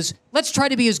is, let's try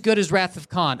to be as good as Wrath of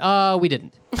Khan. We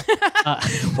didn't.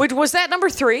 Wait, was that number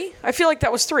 3? I feel like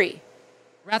that was 3.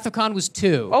 Wrath of Khan was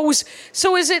 2. Oh,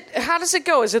 so is it, how does it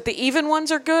go? Is it the even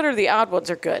ones are good or the odd ones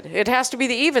are good? It has to be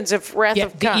the evens if Wrath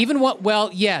of Khan. The even one, well,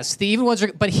 yes, the even ones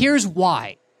are, but here's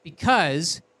why.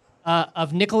 Because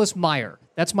of Nicholas Meyer.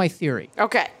 That's my theory.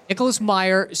 Okay. Nicholas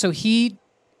Meyer, so he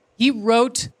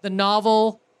wrote the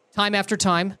novel Time After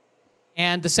Time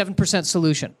and The 7%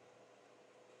 Solution.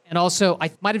 And also,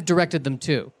 I might have directed them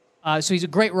too. So he's a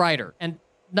great writer. And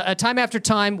Time After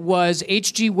Time was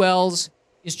H.G. Wells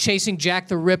is chasing Jack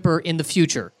the Ripper in the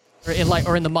future,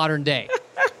 or in the modern day.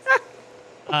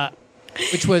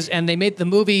 Which was, and they made, the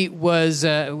movie was,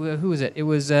 who was it? It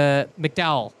was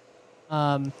McDowell.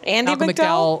 Andy Malcolm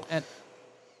McDowell?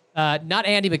 And, not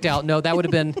Andy McDowell. No, that would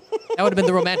have been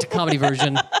the romantic comedy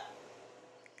version.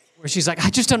 Where she's like, I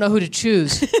just don't know who to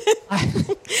choose.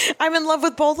 I'm in love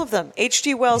with both of them,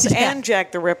 H.G. Wells and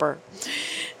Jack the Ripper.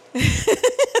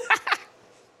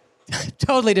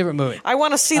 Totally different movie. I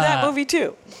want to see that movie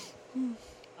too.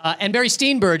 And Barry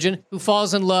Steenburgen, who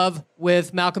falls in love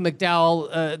with Malcolm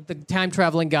McDowell, the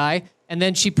time-traveling guy, and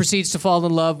then she proceeds to fall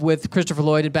in love with Christopher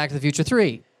Lloyd in Back to the Future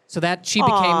 3. So that she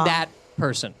became that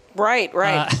person. Right.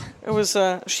 It was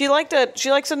she likes a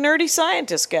nerdy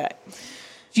scientist guy.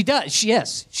 She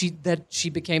does. She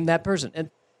became that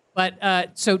person.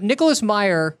 So Nicholas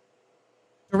Meyer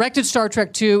directed Star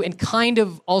Trek II and kind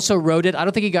of also wrote it. I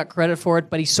don't think he got credit for it,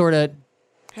 but he sort of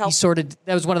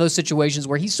that was one of those situations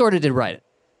where he sort of did write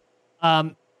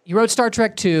it. He wrote Star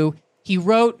Trek II. He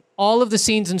wrote all of the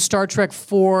scenes in Star Trek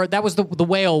IV. That was the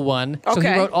whale one. Okay. So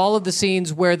he wrote all of the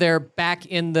scenes where they're back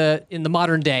in the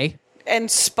modern day. And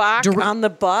Spock on the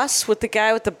bus with the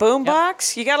guy with the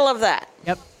boombox. You gotta love that.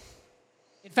 Yep.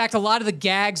 In fact, a lot of the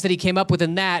gags that he came up with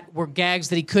in that were gags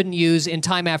that he couldn't use in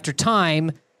Time After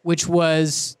Time, which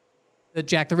was the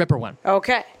Jack the Ripper one.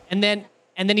 Okay. And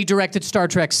then he directed Star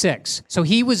Trek VI. So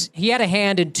he had a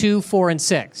hand in 2, 4, and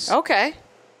 6. Okay.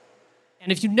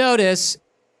 And if you notice,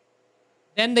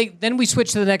 then we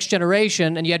switched to the Next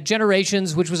Generation, and you had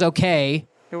Generations, which was okay.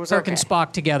 It was Kirk okay. and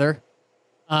Spock together.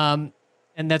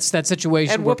 And that's that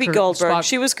situation. And where Whoopi Goldberg. Spock,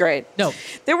 She was great. No.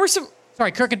 There were some...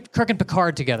 Sorry, Kirk and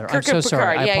Picard together. I'm Kirk so and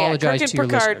sorry. Picard. I apologize Kirk to your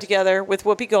and Picard listeners. together with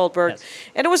Whoopi Goldberg. Yes.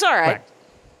 And it was all right.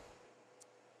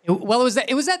 Correct.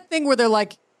 It was that thing where they're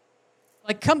like,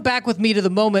 come back with me to the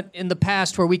moment in the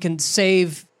past where we can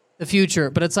save the future.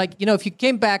 But it's like, if you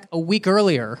came back a week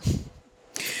earlier,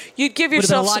 you'd give would have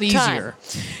been a yourself lot some easier. time.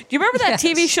 Do you remember that Yes.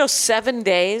 TV show 7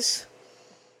 Days?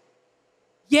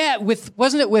 Yeah, was it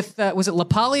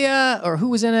LaPaglia or who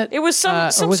was in it? It was some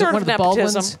was sort it one of of the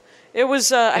nepotism. Baldwins? It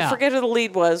was I Yeah. forget who the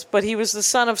lead was, but he was the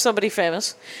son of somebody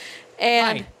famous,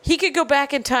 and Right. he could go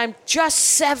back in time just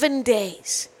 7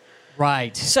 days.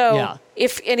 Right. So yeah.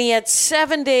 and he had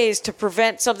 7 days to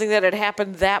prevent something that had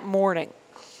happened that morning.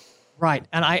 Right.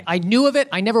 And I knew of it.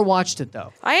 I never watched it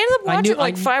though. I ended up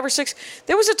watching 5 or 6.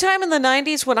 There was a time in the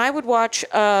 90s when I would watch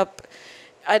a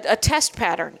test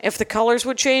pattern if the colors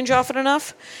would change often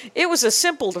enough. It was a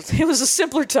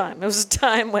simpler time. It was a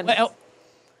time when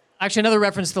Actually, another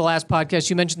reference to the last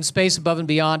podcast, you mentioned Space Above and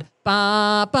Beyond.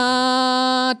 Ba,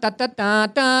 ba, da, da, da,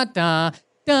 da, da,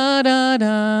 da, da,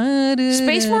 da,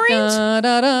 Space Marines? Da,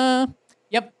 da, da.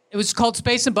 Yep. It was called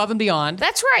Space Above and Beyond.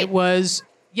 That's right. It was,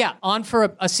 on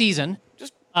for a season.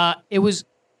 It was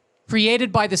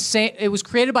created by it was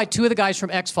created by 2 of the guys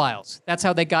from X-Files. That's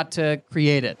how they got to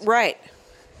create it. Right.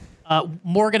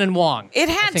 Morgan and Wong. It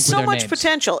I had think, were so their much names.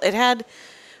 potential.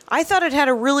 I thought it had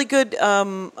a really good,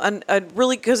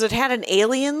 because it had an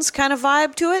Aliens kind of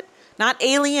vibe to it. Not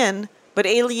Alien, but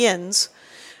Aliens.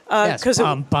 Yes. 'Cause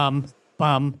Bum, bum,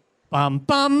 bum, bum,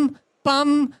 bum,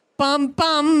 bum, bum,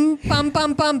 bum, bum,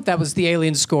 bum, bum. That was the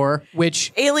Alien score,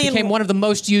 which became one of the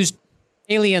most used.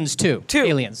 Aliens 2.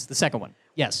 Aliens, the second one.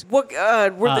 Yes. What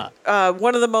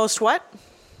one of the most what?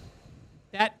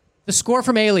 The score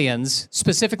from Aliens,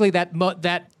 specifically that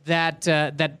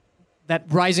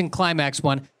rising climax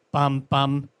one, bum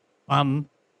bum bum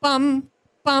bum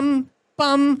bum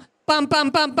bum bum bum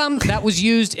bum bum. That was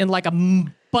used in like a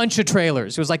bunch of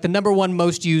trailers. It was like the number 1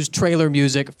 most used trailer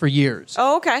music for years.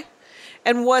 Oh, okay.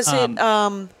 And was it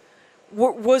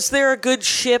was there a good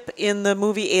ship in the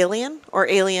movie Alien or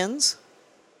Aliens?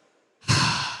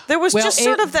 There was just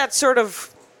that sort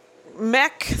of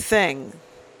mech thing.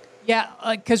 Yeah,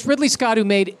 because Ridley Scott, who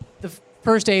made the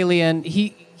first Alien,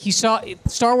 he saw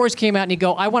Star Wars came out and he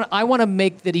go, I want to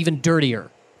make that even dirtier.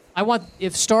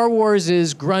 If Star Wars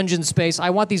is grunge in space, I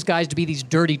want these guys to be these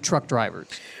dirty truck drivers.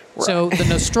 Right. So the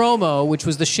Nostromo, which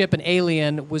was the ship in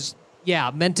Alien, was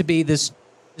meant to be this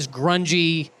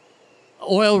grungy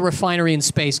oil refinery in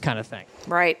space kind of thing.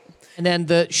 Right. And then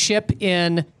the ship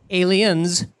in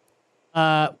Aliens,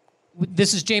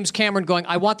 this is James Cameron going,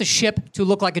 I want the ship to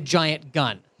look like a giant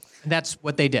gun. And that's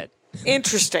what they did.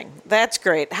 Interesting. That's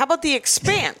great. How about The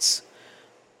Expanse?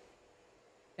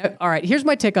 All right, here's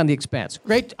my take on The Expanse.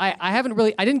 Great. I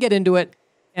didn't get into it,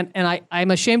 and I'm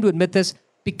ashamed to admit this.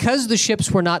 Because the ships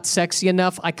were not sexy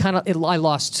enough, I couldn't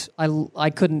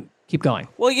keep going.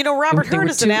 Well, Robert Hurt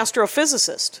is an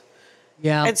astrophysicist.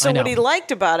 Yeah, and so I know. what he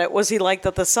liked about it was he liked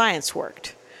that the science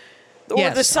worked. Or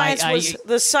yes,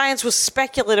 the science was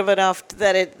speculative enough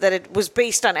that it was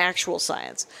based on actual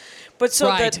science. But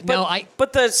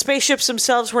but the spaceships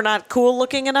themselves were not cool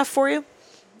looking enough for you?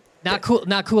 Not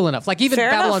cool enough. Like even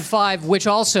Fair Babylon enough. 5, which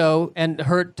also, and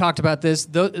Hurt talked about this,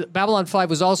 Babylon 5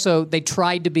 was also, they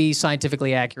tried to be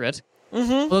scientifically accurate.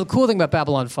 Mm-hmm. Well, the cool thing about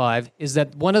Babylon 5 is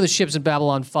that one of the ships in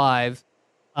Babylon 5,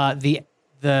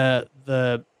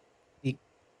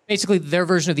 basically their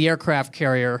version of the aircraft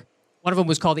carrier, one of them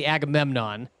was called the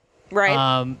Agamemnon.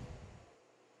 Right.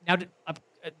 Now,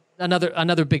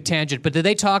 another big tangent, but did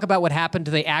they talk about what happened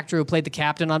to the actor who played the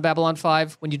captain on Babylon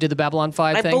 5 when you did the Babylon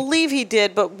 5 thing? I believe he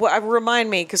did, but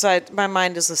remind me, because my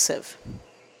mind is a sieve.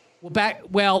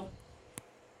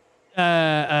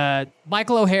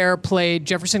 Michael O'Hare played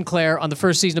Jefferson Clare on the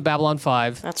first season of Babylon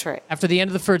 5. That's right. After the end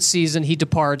of the first season, he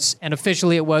departs, and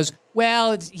officially it was,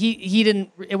 he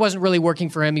didn't. It wasn't really working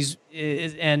for him.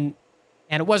 And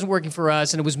it wasn't working for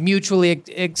us, and it was mutually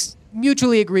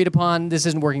agreed upon. This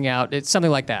isn't working out. It's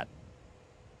something like that.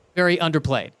 Very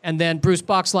underplayed. And then Bruce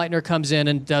Boxleitner comes in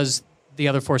and does the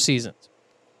other 4 seasons.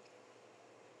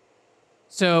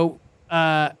 So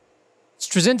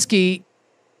Straczynski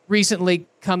recently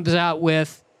comes out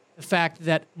with the fact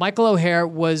that Michael O'Hare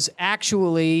was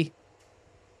actually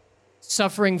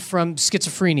suffering from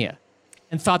schizophrenia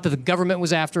and thought that the government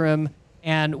was after him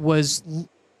and was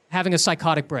having a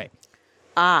psychotic break.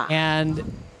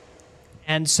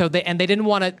 And so they didn't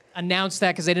want to announce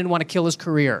that because they didn't want to kill his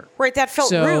career. Right, that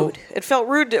felt rude. It felt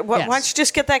rude. Why don't you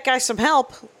just get that guy some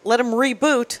help, let him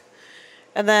reboot,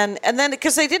 and then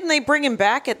because they bring him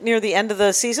back at near the end of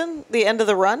the season, the end of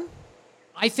the run.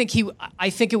 I think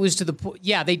it was to the point.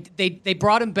 Yeah, they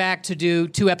brought him back to do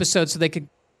 2 episodes so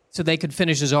they could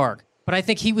finish his arc. But I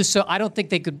think he was I don't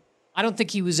think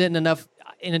he was in a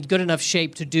good enough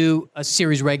shape to do a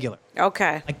series regular.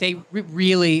 Okay. Like they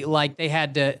really they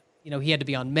had to. He had to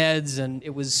be on meds, and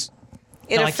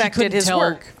it affected his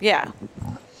work. Yeah.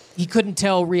 He couldn't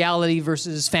tell reality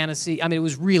versus fantasy. I mean, it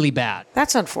was really bad.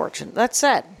 That's unfortunate. That's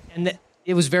sad. And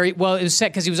it was very well. It was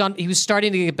sad because he was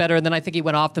starting to get better, and then I think he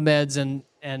went off the meds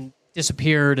and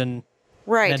disappeared, and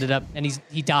ended up and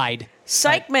he died.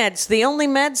 Psych meds, the only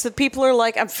meds that people are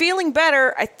like, I'm feeling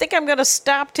better. I think I'm going to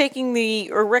stop taking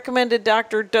the recommended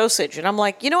doctor dosage. And I'm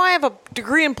like, I have a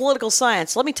degree in political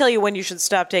science. Let me tell you when you should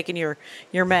stop taking your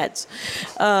meds.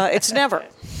 It's never.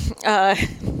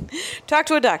 Talk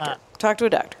to a doctor. Talk to a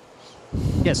doctor.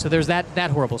 Yeah, so there's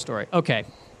that horrible story. Okay.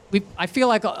 I feel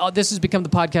like this has become the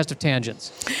podcast of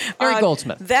tangents. Harry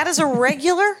Goldsmith. That is a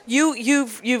regular.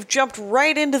 You've jumped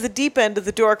right into the deep end of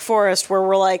the Dork Forest where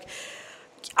we're like,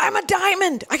 I'm a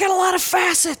diamond. I got a lot of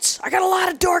facets. I got a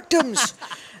lot of dorkdoms.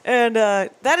 And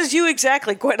that is you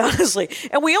exactly, quite honestly.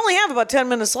 And we only have about 10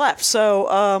 minutes left.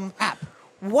 So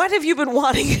what have you been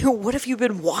wanting? What have you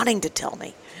been wanting to tell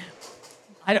me?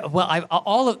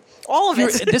 All of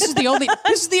it. This is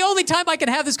the only time I can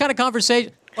have this kind of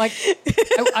conversation. Like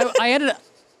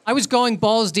I was going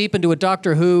balls deep into a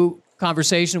Doctor Who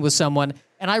conversation with someone,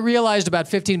 and I realized about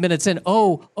 15 minutes in,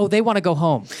 they want to go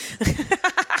home.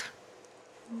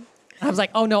 I was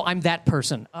like, oh no, I'm that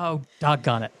person. Oh,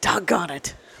 doggone it. Doggone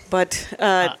it. But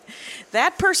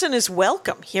that person is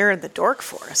welcome here in the Dork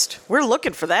Forest. We're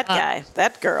looking for that guy,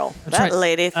 that girl, that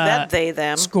lady, that they,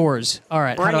 them. Scores. All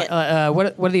right. Bring it.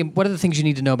 What are the things you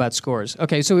need to know about Scores?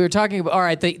 Okay, so we were talking about, all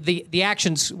right, the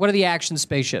actions. What are the actions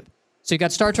spaceship? So you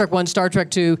got Star Trek 1, Star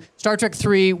Trek 2. Star Trek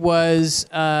 3 was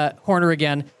Horner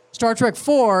again. Star Trek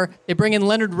 4, they bring in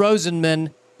Leonard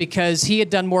Rosenman because he had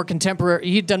done more contemporary,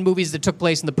 he had done movies that took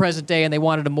place in the present day, and they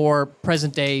wanted a more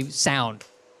present day sound.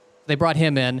 They brought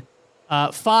him in.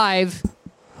 5,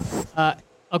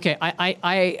 okay,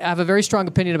 I have a very strong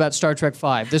opinion about Star Trek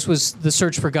 5. This was the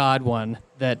Search for God one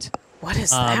that... What is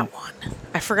that one?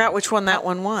 I forgot which one that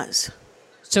one was.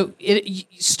 So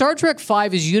Star Trek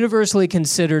 5 is universally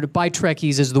considered by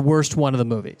Trekkies as the worst one of the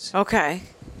movies. Okay.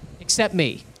 Except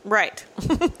me. Right.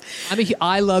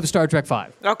 I love Star Trek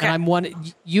 5. Okay. And I'm one.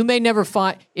 You may never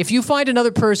find, if you find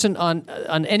another person on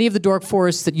any of the Dork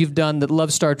Forests that you've done that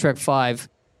loves Star Trek 5,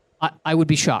 I would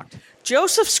be shocked.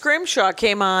 Joseph Scrimshaw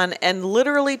came on and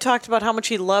literally talked about how much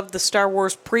he loved the Star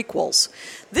Wars prequels.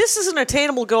 This is an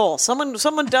attainable goal.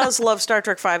 Someone does love Star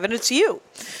Trek 5, and it's you.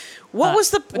 What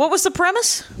was the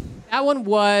premise? That one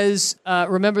was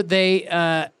remember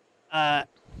this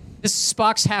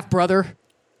Spock's half brother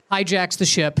hijacks the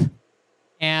ship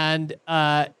and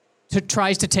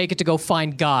tries to take it to go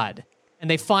find God, and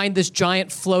they find this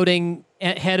giant floating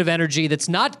head of energy that's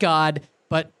not God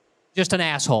but just an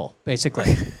asshole,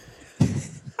 basically.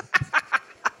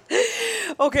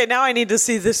 Okay, now I need to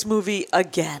see this movie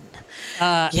again.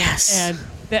 Yes.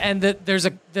 And there's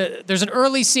an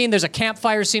early scene. There's a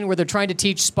campfire scene where they're trying to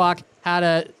teach Spock how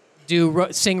to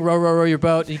sing "Row, row, row your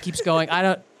boat," and he keeps going.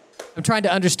 I'm trying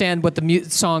to understand what the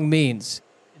song means.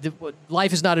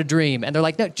 Life is not a dream, and they're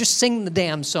like, no, just sing the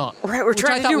damn song. Right, we're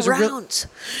trying to do rounds.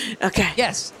 Okay.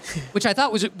 Yes, which I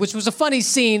thought was a funny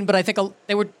scene, but I think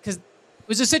they were because it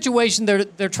was a situation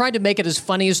they're trying to make it as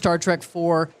funny as Star Trek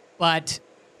 4, but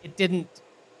it didn't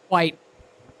quite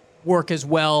work as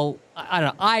well. I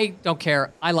don't know. I don't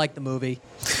care. I like the movie.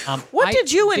 What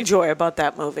did you enjoy about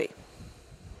that movie?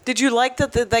 Did you like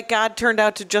that God turned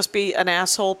out to just be an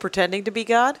asshole pretending to be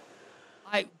God?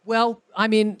 That's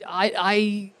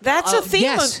a theme.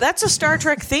 Yes. That's a Star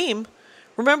Trek theme.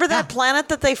 Remember that planet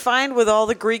that they find with all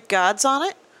the Greek gods on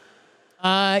it?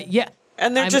 Yeah.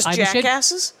 And they're just I'm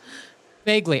jackasses?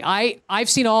 Vaguely. I've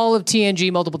seen all of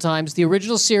TNG multiple times. The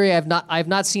original series, I've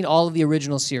not seen all of the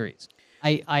original series.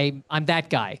 I'm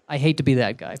that guy. I hate to be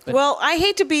that guy. But Well, I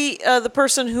hate to be the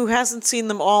person who hasn't seen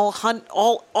them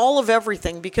all of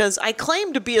everything, because I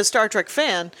claim to be a Star Trek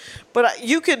fan, but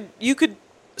you could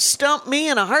stump me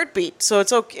in a heartbeat. So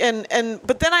it's okay.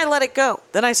 But then I let it go.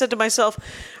 Then I said to myself,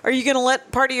 "Are you going to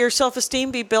let part of your self-esteem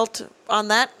be built on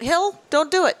that hill? Don't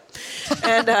do it."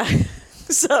 And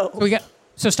so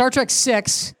Star Trek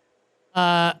 6,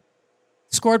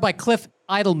 scored by Cliff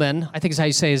Idleman, I think is how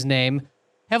you say his name.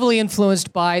 Heavily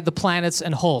influenced by the planets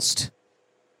and Holst.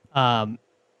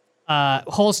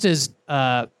 Holst is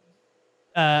the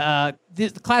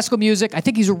classical music. I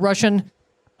think he's a Russian.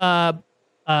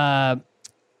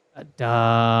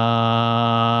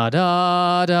 Da da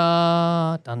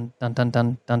da dun dun dun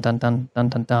dun dun dun dun dun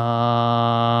dun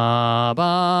da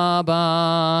ba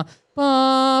ba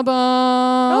ba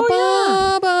ba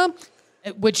ba ba,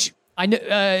 which I know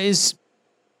is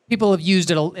people have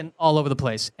used it all over the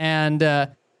place, and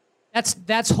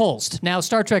that's Holst. Now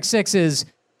Star Trek 6 is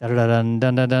dun dun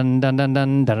dun dun dun dun dun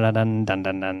dun dun dun dun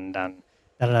dun dun.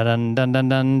 Dun dun dun dun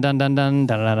dun dun dun dun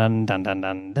dun dun dun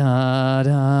dun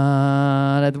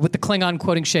dun, with the Klingon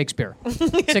quoting Shakespeare.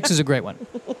 6 is a great one.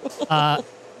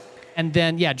 And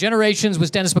then Generations was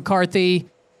Dennis McCarthy.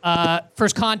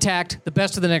 First Contact, the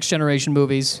best of the Next Generation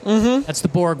movies. Mm-hmm. That's the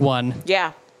Borg one.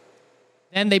 yeah.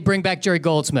 Then they bring back Jerry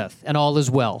Goldsmith, and all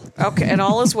is well. Okay, and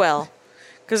all is well.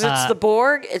 Because it's the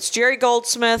Borg, it's Jerry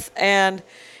Goldsmith, and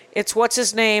it's what's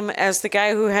his name as the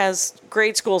guy who has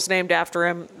grade schools named after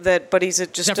him. But he's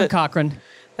Zephyr Cochrane.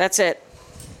 That's it.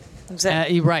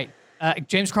 You're right.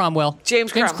 James Cromwell.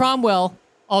 James Cromwell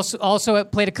also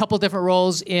played a couple different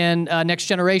roles in Next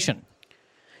Generation.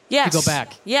 Yes. To go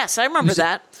back. Yes, I remember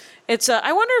that. It's.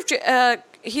 I wonder if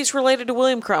he's related to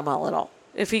William Cromwell at all.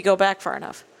 If he go back far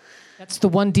enough. That's the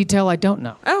one detail I don't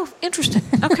know. Oh, interesting.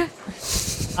 Okay.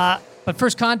 But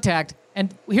First Contact,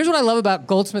 and here's what I love about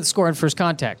Goldsmith's score in First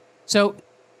Contact. So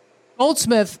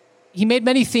Goldsmith, he made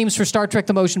many themes for Star Trek: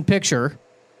 The Motion Picture.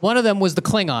 One of them was the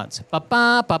Klingons. Ba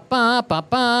ba ba ba ba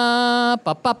ba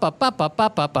ba ba ba ba ba ba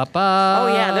ba ba ba. Oh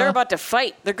yeah, they're about to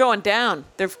fight. They're going down.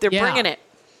 They're bringing it.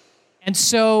 And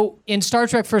so in Star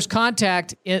Trek First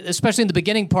Contact, especially in the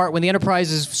beginning part when the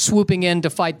Enterprise is swooping in to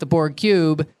fight the Borg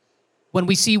Cube, when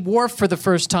we see Worf for the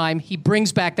first time, he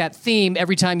brings back that theme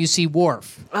every time you see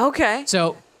Worf. Okay.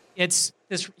 So it's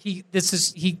he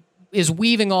is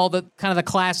weaving all the kind of the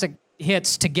classic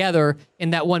hits together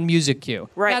in that one music cue.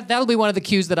 Right. That'll be one of the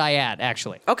cues that I add,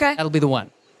 actually. Okay. That'll be the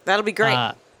one. That'll be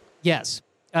great. Yes.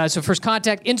 So First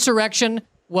Contact. Insurrection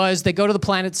was they go to the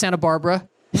planet Santa Barbara.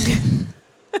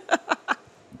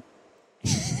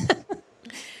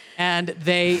 And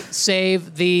they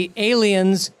save the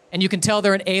aliens, and you can tell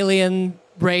they're an alien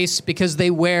race because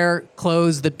they wear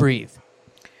clothes that breathe.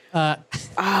 Oh,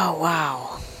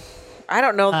 wow. I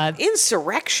don't know.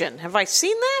 Insurrection. Have I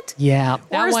seen that? Yeah.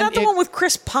 Or is that the one with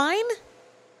Chris Pine?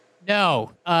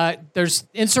 No. There's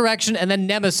Insurrection and then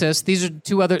Nemesis. These are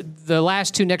the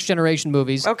last two Next Generation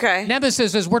movies. Okay.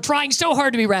 Nemesis is, we're trying so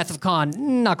hard to be Wrath of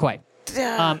Khan. Not quite.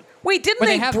 Wait, didn't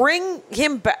they bring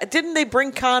him back? Didn't they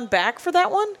bring Khan back for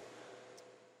that one?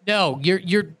 No,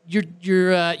 you're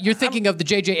thinking of the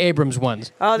J.J. Abrams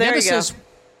ones. Oh, there Nemesis you go.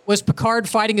 Was Picard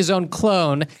fighting his own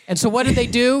clone, and so what did they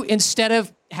do? Instead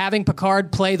of having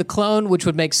Picard play the clone, which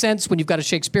would make sense when you've got a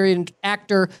Shakespearean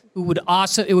actor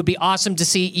it would be awesome to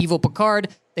see evil Picard.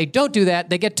 They don't do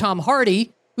that. They get Tom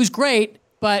Hardy, who's great,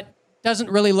 but doesn't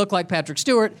really look like Patrick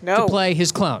Stewart, to play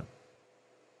his clone.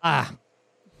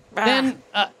 Then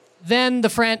then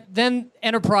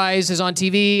Enterprise is on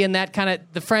TV, and that kind of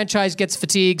the franchise gets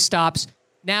fatigued, stops.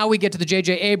 Now we get to the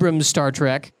J.J. Abrams Star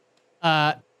Trek,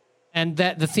 and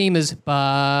that the theme is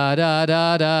ba da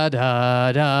da da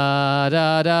da da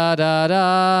da da da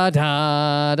da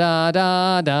da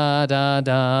da da da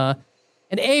da.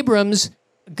 And Abrams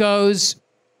goes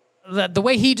the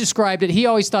way he described it. He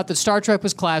always thought that Star Trek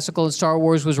was classical and Star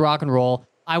Wars was rock and roll.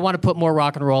 I want to put more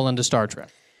rock and roll into Star Trek.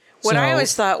 What I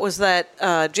always thought was that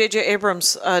J.J.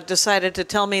 Abrams decided to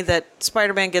tell me that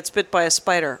Spider-Man gets bit by a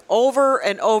spider over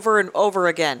and over and over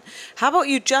again. How about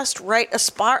you just write a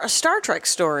Star Trek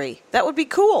story? That would be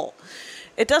cool.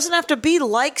 It doesn't have to be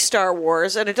like Star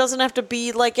Wars, and it doesn't have to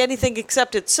be like anything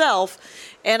except itself,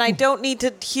 and I don't need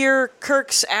to hear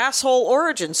Kirk's asshole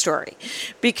origin story,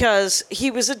 because he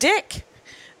was a dick.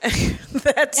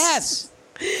 Yes.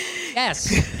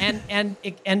 And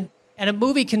a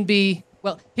movie can be...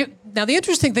 Well, now the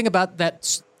interesting thing about that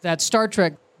Star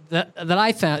Trek that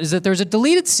I found is that there's a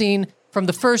deleted scene from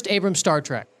the first Abrams Star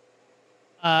Trek.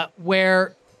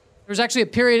 where there was actually a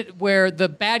period where the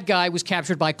bad guy was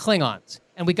captured by Klingons,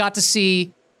 and we got to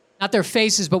see not their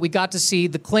faces, but we got to see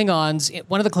the Klingons,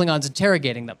 one of the Klingons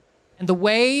interrogating them. And the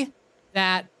way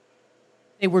that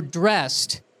they were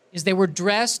dressed is they were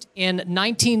dressed in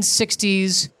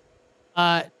 1960s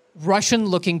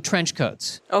Russian-looking trench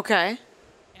coats. Okay.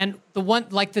 And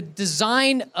the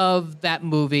design of that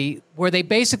movie, where they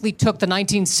basically took the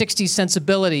 1960s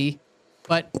sensibility,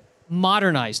 but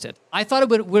modernized it. I thought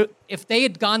it would if they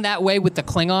had gone that way with the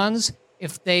Klingons,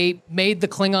 if they made the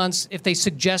Klingons, if they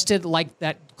suggested like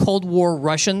that Cold War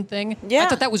Russian thing. Yeah. I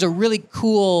thought that was a really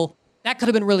cool, that could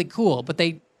have been really cool, but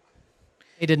they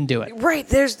didn't do it. Right.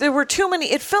 There were too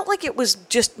many. It felt like it was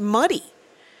just muddy.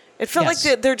 It felt Yes.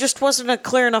 like there just wasn't a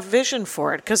clear enough vision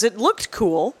for it because it looked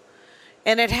cool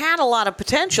and it had a lot of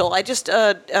potential. I just,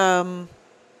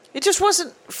 it just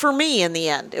wasn't for me in the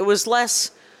end. It was less.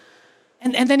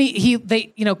 And then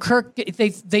Kirk,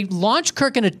 they launched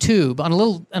Kirk in a tube, on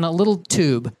a little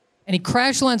tube, and he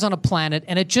crash lands on a planet,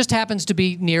 and it just happens to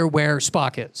be near where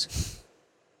Spock is.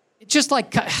 It's just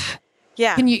like,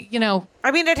 Yeah. can you.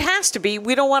 I mean, it has to be.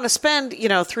 We don't want to spend,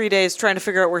 3 days trying to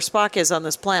figure out where Spock is on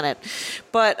this planet.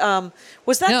 But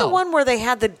was that the one where they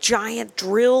had the giant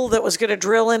drill that was going to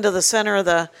drill into the center of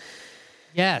the...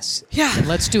 Yes. Yeah. And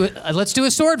let's do it. Let's do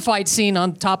a sword fight scene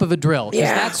on top of a drill. Because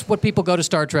that's what people go to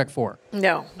Star Trek for.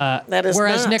 No, that is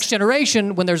Whereas not. Next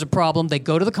Generation, when there's a problem, they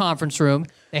go to the conference room,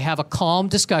 they have a calm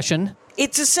discussion.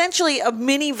 It's essentially a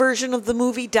mini version of the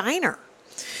movie Diner.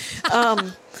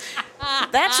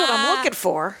 That's what I'm looking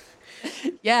for.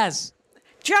 Yes.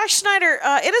 Josh Snyder,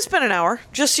 it has been an hour,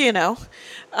 just so you know.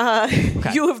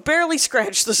 You have barely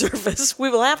scratched the surface.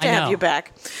 We will have to have you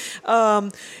back.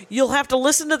 You'll have to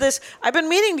listen to this. I've been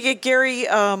meaning to get Gary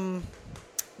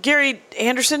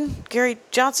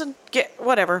Johnson,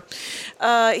 whatever.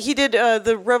 He did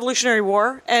the Revolutionary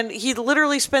War, and he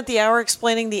literally spent the hour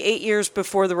explaining the 8 years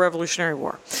before the Revolutionary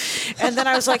War. And then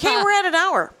I was like, hey, we're at an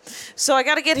hour. So I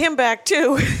got to get him back,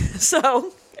 too.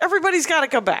 So... everybody's got to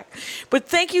come back. But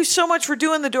thank you so much for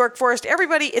doing the Dork Forest.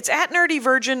 Everybody, it's at Nerdy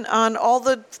Virgin on all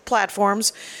the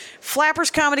platforms. Flappers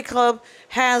Comedy Club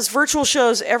has virtual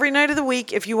shows every night of the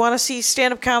week. If you want to see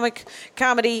stand-up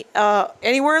comedy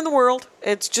anywhere in the world,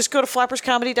 it's just go to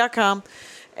flapperscomedy.com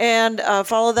and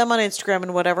follow them on Instagram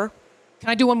and whatever. Can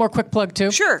I do one more quick plug,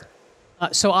 too? Sure.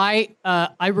 So I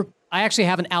actually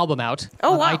have an album out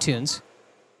on iTunes.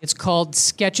 It's called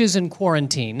Sketches in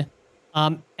Quarantine.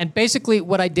 And basically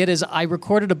what I did is I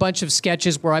recorded a bunch of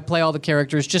sketches where I play all the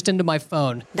characters just into my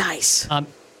phone. Nice.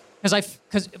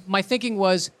 Because my thinking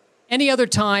was any other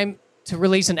time to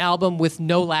release an album with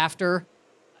no laughter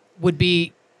would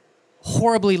be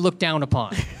horribly looked down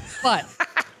upon. But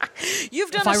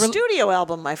you've done a studio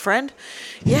album, my friend.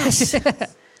 Yes.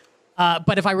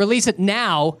 But if I release it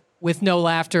now with no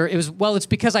laughter, it's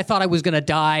because I thought I was going to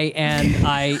die, and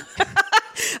I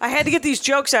had to get these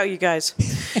jokes out, you guys.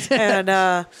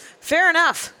 And fair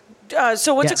enough.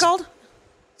 So what's it called?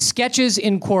 Sketches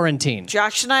in Quarantine.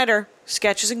 Josh Snyder,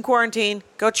 Sketches in Quarantine.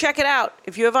 Go check it out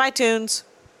if you have iTunes,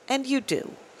 and you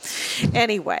do.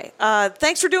 Anyway,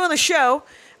 thanks for doing the show.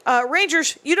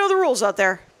 Rangers, you know the rules out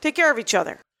there. Take care of each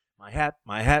other. My hat,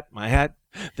 my hat, my hat.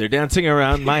 They're dancing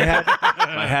around my hat.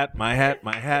 My hat, my hat,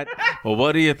 my hat. Well,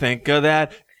 what do you think of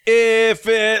that? If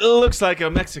it looks like a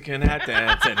Mexican hat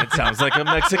dance and it sounds like a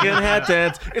Mexican hat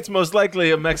dance, it's most likely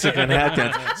a Mexican hat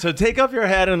dance. So take off your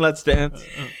hat and let's dance.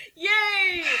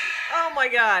 Yay! Oh my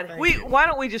God. Why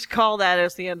don't we just call that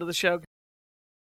as the end of the show?